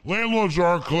mortgages. Landlords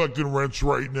aren't collecting rents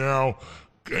right now.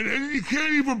 And you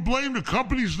can't even blame the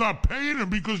companies not paying them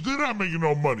because they're not making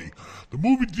no money. The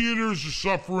movie theaters are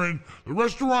suffering. The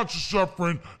restaurants are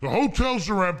suffering. The hotels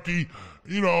are empty.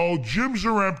 You know, gyms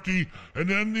are empty. And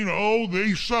then, you know,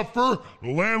 they suffer.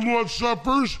 The landlord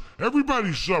suffers.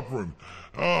 Everybody's suffering.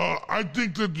 I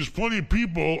think that there's plenty of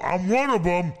people, I'm one of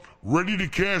them, ready to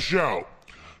cash out.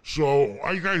 So,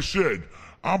 like I said,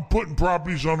 I'm putting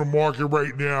properties on the market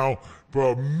right now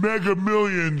for mega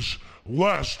millions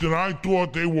less than I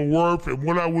thought they were worth and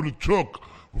what I would have took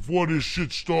before this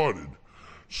shit started.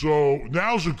 So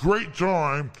now's a great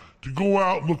time to go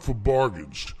out and look for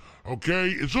bargains. Okay?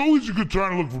 It's always a good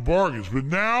time to look for bargains, but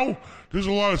now there's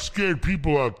a lot of scared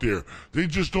people out there. They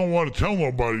just don't want to tell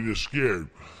nobody they're scared.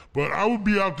 But I would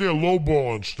be out there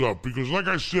lowballing stuff because, like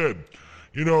I said,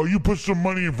 you know, you put some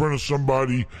money in front of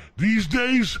somebody, these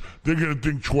days, they're going to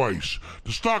think twice.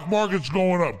 The stock market's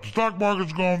going up. The stock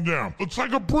market's going down. It's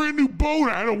like a brand new boat.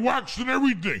 I had it waxed and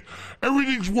everything.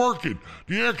 Everything's working.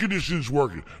 The air conditioning's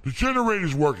working. The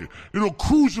generator's working. It'll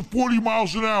cruise at 40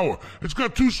 miles an hour. It's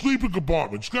got 2 sleeping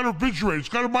compartments. It's got a refrigerator. It's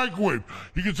got a microwave.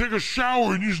 You can take a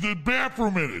shower and use the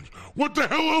bathroom in it. What the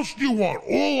hell else do you want?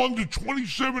 All under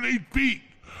 27.8 feet.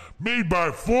 Made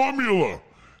by Formula.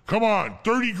 Come on,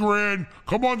 30 grand.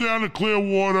 Come on down to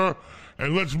Clearwater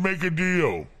and let's make a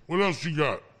deal. What else you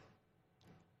got?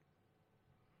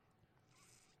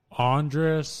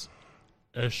 Andres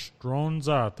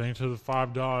Estronza, thanks for the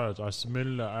 $5. I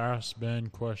submitted an Ask Ben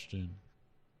question.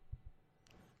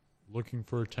 Looking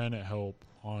for tenant help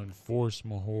on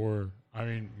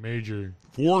major.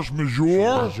 Force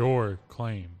majeure? Majeure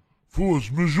claim.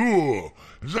 Force majeure.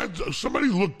 Is that, somebody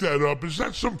looked that up. Is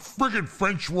that some friggin'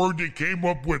 French word they came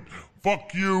up with?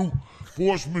 Fuck you.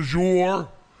 Force majeure.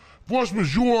 Force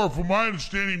majeure, from my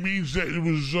understanding, means that it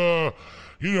was,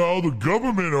 you know, the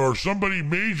government or somebody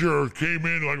major came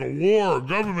in, like a war or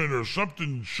government or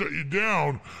something, shut you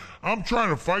down. I'm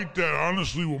trying to fight that,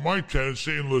 honestly, with my tenants,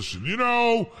 saying, listen, you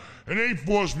know, it ain't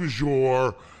force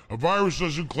majeure. A virus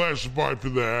doesn't classify for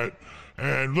that.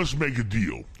 And let's make a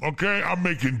deal, okay? I'm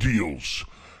making deals,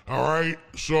 all right?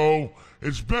 So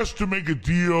it's best to make a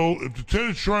deal. If the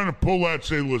tenant's trying to pull that,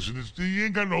 say, listen, you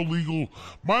ain't got no legal,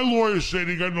 my lawyers say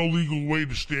they got no legal way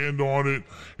to stand on it.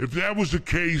 If that was the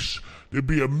case, there'd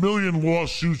be a million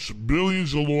lawsuits,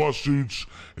 billions of lawsuits.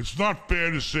 It's not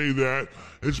fair to say that.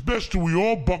 It's best that we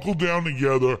all buckle down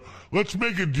together. Let's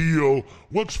make a deal.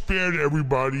 What's fair to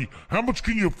everybody? How much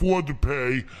can you afford to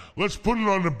pay? Let's put it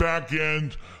on the back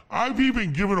end. I've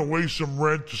even given away some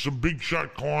rent to some big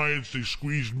shot clients. They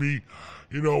squeezed me,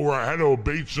 you know, where I had to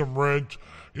abate some rent.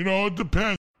 You know, it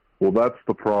depends. Well, that's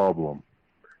the problem.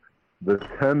 The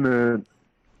tenant,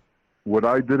 what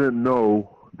I didn't know,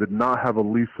 did not have a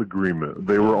lease agreement.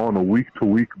 They were on a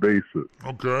week-to-week basis.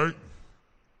 Okay.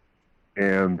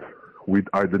 And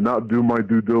I did not do my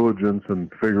due diligence and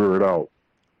figure it out.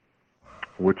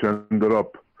 which ended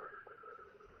up,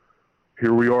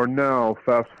 here we are now,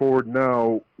 fast forward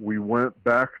now, we went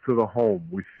back to the home.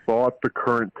 We thought the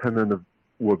current tenant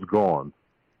was gone.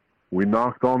 We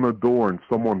knocked on the door and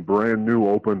someone brand new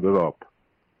opened it up.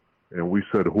 And we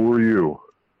said, "Who are you?"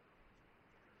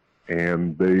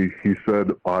 And he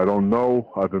said, "I don't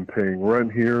know. I've been paying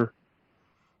rent here."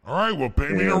 All right, well, pay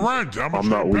me your rent. How much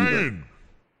are you paying?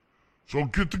 So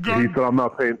get the gun. He said, "I'm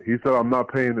not paying." He said, "I'm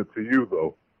not paying it to you,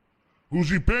 though." Who's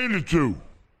he paying it to?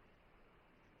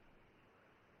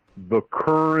 The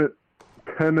current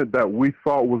tenant that we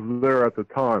thought was there at the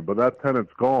time, but that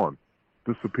tenant's gone,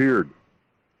 disappeared.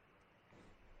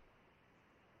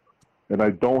 And I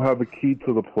don't have a key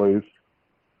to the place.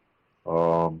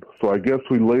 So I guess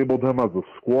we labeled him as a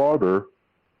squatter.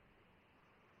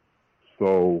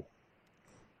 So.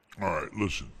 All right,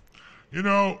 listen. You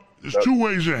know, there's two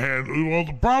ways to handle. Well,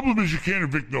 the problem is you can't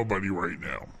evict nobody right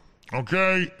now.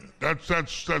 Okay? That's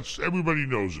everybody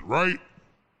knows it, right?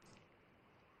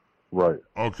 Right.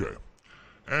 Okay.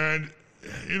 And,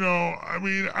 you know, I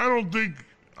mean, I don't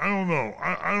know.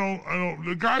 I don't,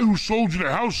 the guy who sold you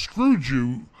the house screwed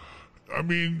you. I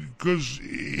mean, because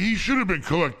he should have been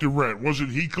collecting rent.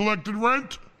 Wasn't he collecting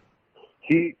rent?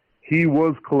 He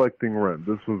was collecting rent.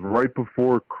 This was right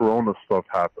before Corona stuff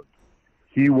happened.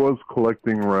 He was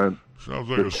collecting rent. Sounds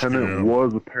like the tenant scam.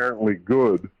 was apparently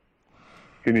good.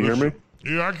 Can you hear me?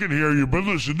 Yeah, I can hear you. But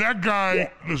listen, that guy,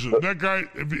 is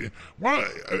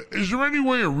there any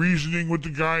way of reasoning with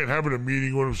the guy and having a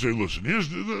meeting with him? Say, listen,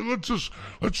 let's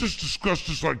just discuss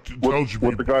this like intelligent people.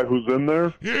 With the guy who's in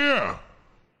there? Yeah.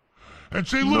 And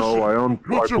say, listen. No,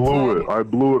 I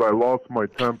blew it. I lost my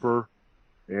temper,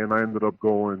 and I ended up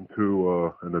going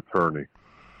to an attorney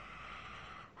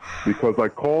because I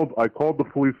called the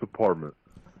police department.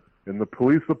 And the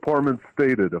police department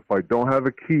stated, if I don't have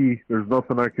a key, there's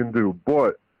nothing I can do.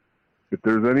 But if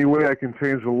there's any way I can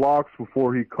change the locks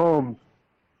before he comes,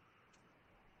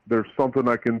 there's something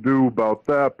I can do about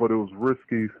that. But it was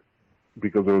risky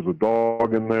because there was a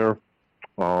dog in there.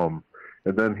 And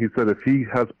then he said if he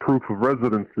has proof of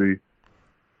residency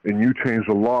and you change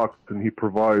the locks and he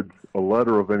provides a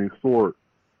letter of any sort,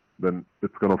 then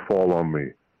it's going to fall on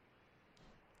me.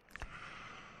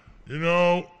 You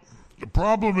know, the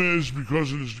problem is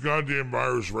because of this goddamn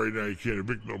virus right now, you can't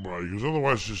evict nobody because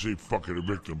otherwise just say fucking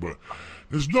evict them. But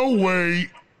there's no way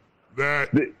that,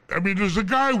 I mean, does the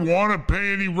guy want to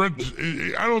pay any rent?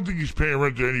 I don't think he's paying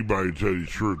rent to anybody, to tell you the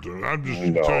truth. I'm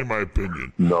just telling my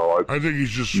opinion. No, I think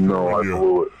he's just screwing you.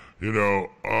 Blew it. You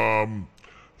know,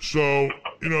 so,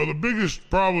 you know, the biggest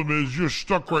problem is you're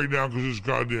stuck right now because of this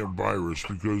goddamn virus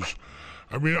because,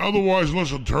 I mean, otherwise,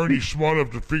 unless an attorney's smart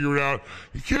enough to figure it out,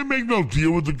 you can't make no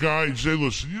deal with the guy and say,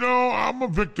 listen, you know, I'm a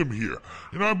victim here.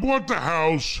 You know, I bought the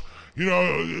house. You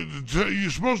know, you're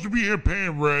supposed to be here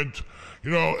paying rent. You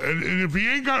know, and if he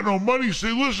ain't got no money,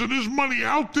 say, listen, there's money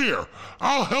out there.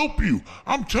 I'll help you.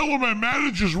 I'm telling my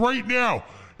managers right now,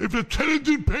 if the tenant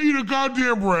didn't pay you the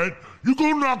goddamn rent, you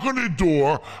go knock on their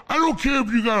door. I don't care if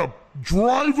you got to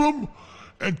drive them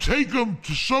and take them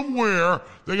to somewhere.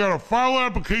 They got to file an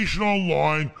application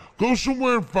online, go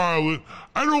somewhere and file it.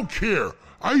 I don't care.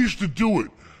 I used to do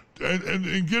it.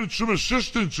 And get some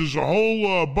assistance. There's a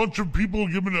whole bunch of people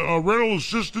giving rental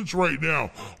assistance right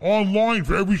now online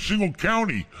for every single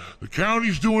county. The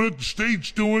county's doing it, the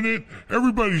state's doing it,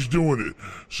 everybody's doing it.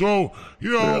 So,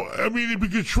 you know, I mean, if you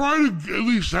could try to at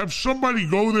least have somebody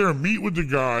go there and meet with the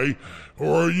guy,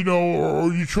 or, you know,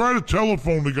 or you try to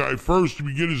telephone the guy first if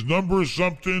you get his number or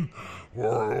something,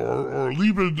 or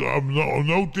leave a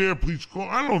note there, please call.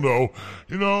 I don't know.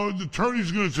 You know, the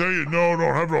attorney's going to tell you, no,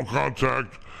 don't have no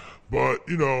contact. But,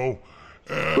 you know,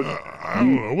 I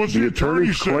don't know. What's the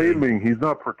attorney saying? Claiming he's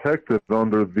not protected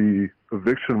under the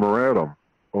eviction moratorium,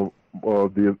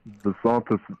 the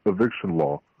DeSantis eviction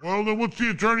law. Well, then what's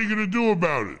the attorney going to do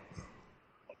about it?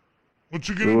 What's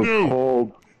he going to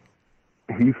do?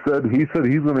 He said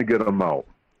he's going to get him out.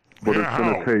 But yeah, it's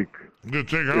going to take... It's going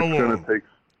to take how long? It's going to take...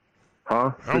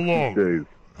 Huh? How long? Days.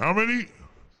 How many?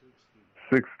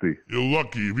 60. You're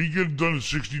lucky. If he gets done in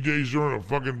 60 days during a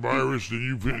fucking virus,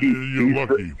 then you're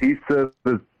lucky. He said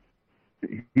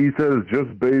it's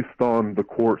just based on the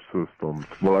court systems.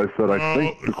 Well, I said I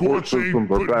think the court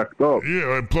systems are backed up.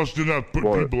 Yeah, and plus they're not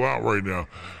putting people out right now.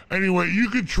 Anyway, you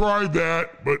can try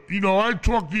that, but, you know, I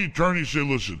talked to the attorney and say,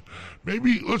 listen,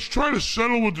 maybe let's try to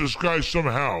settle with this guy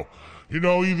somehow. You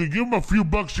know, either give him a few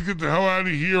bucks to get the hell out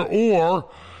of here, or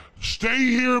stay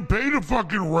here and pay the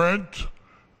fucking rent.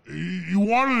 You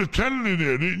wanted a tenant in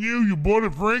there, didn't you? You bought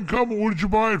it for income, or what did you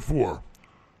buy it for?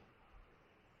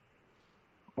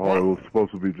 Oh, it was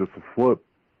supposed to be just a flip.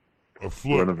 A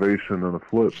flip. Renovation and a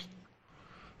flip.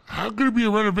 How could it be a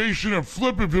renovation and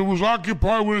flip if it was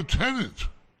occupied with a tenant?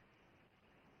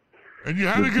 And you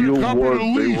had The to get deal a copy of was the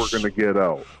they were lease. going to get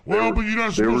out. Well, but you're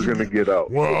not They were supposed going to get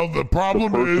out. Well, the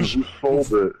problem is who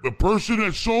sold it. the person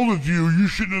that sold it to you, you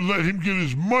shouldn't have let him get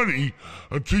his money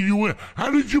until you went. How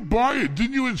did you buy it?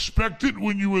 Didn't you inspect it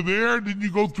when you were there? Didn't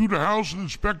you go through the house and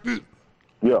inspect it?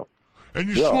 Yeah. And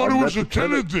you Yeah, swore I there met was a the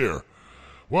tenant there.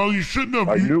 Well, you shouldn't have.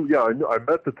 I knew. Yeah, I knew. I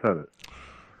met the tenant.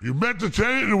 You met the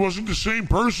tenant and it wasn't the same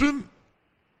person?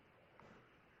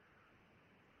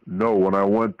 No, when I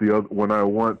went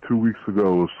 2 weeks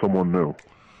ago, it was someone new.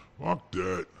 Fuck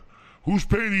that. Who's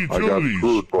paying the I got utilities?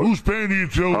 screwed, but- Who's paying the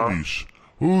utilities?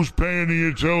 Who's paying the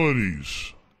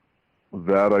utilities?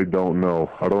 That I don't know.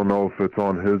 I don't know if it's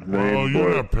on his name, Well,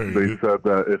 you're not but paying they it. said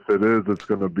that if it is, it's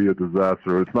going to be a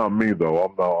disaster. It's not me though.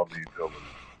 I'm not on the utilities.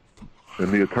 And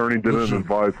the attorney didn't Listen.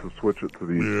 advise to switch it to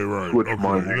the Yeah, right. switch Okay.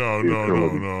 my No, name no, to the no,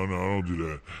 utilities. don't do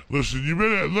that. Listen, you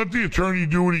better let the attorney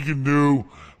do what he can do.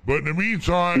 But in the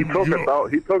meantime, He took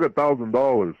he took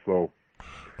 $1,000. So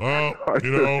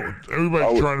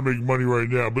everybody's trying to make money right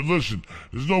now. But listen,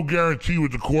 there's no guarantee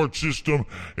with the court system.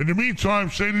 In the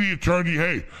meantime, say to the attorney,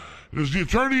 hey, does the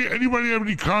attorney, anybody have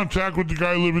any contact with the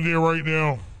guy living there right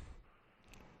now?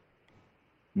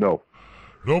 No.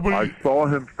 Nobody? I saw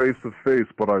him face to face,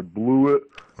 but I blew it.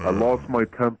 I lost my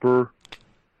temper,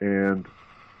 and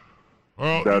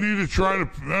Well, you need to try to,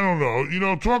 I don't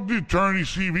know, talk to the attorney,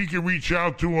 see if he can reach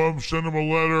out to him, send him a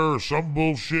letter or some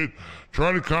bullshit.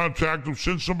 Try to contact him,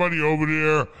 send somebody over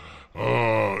there.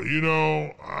 I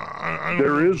don't there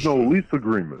know. is no lease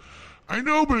agreement. I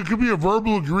know, but it could be a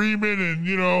verbal agreement, and,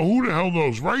 who the hell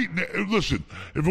knows? Right now, listen, if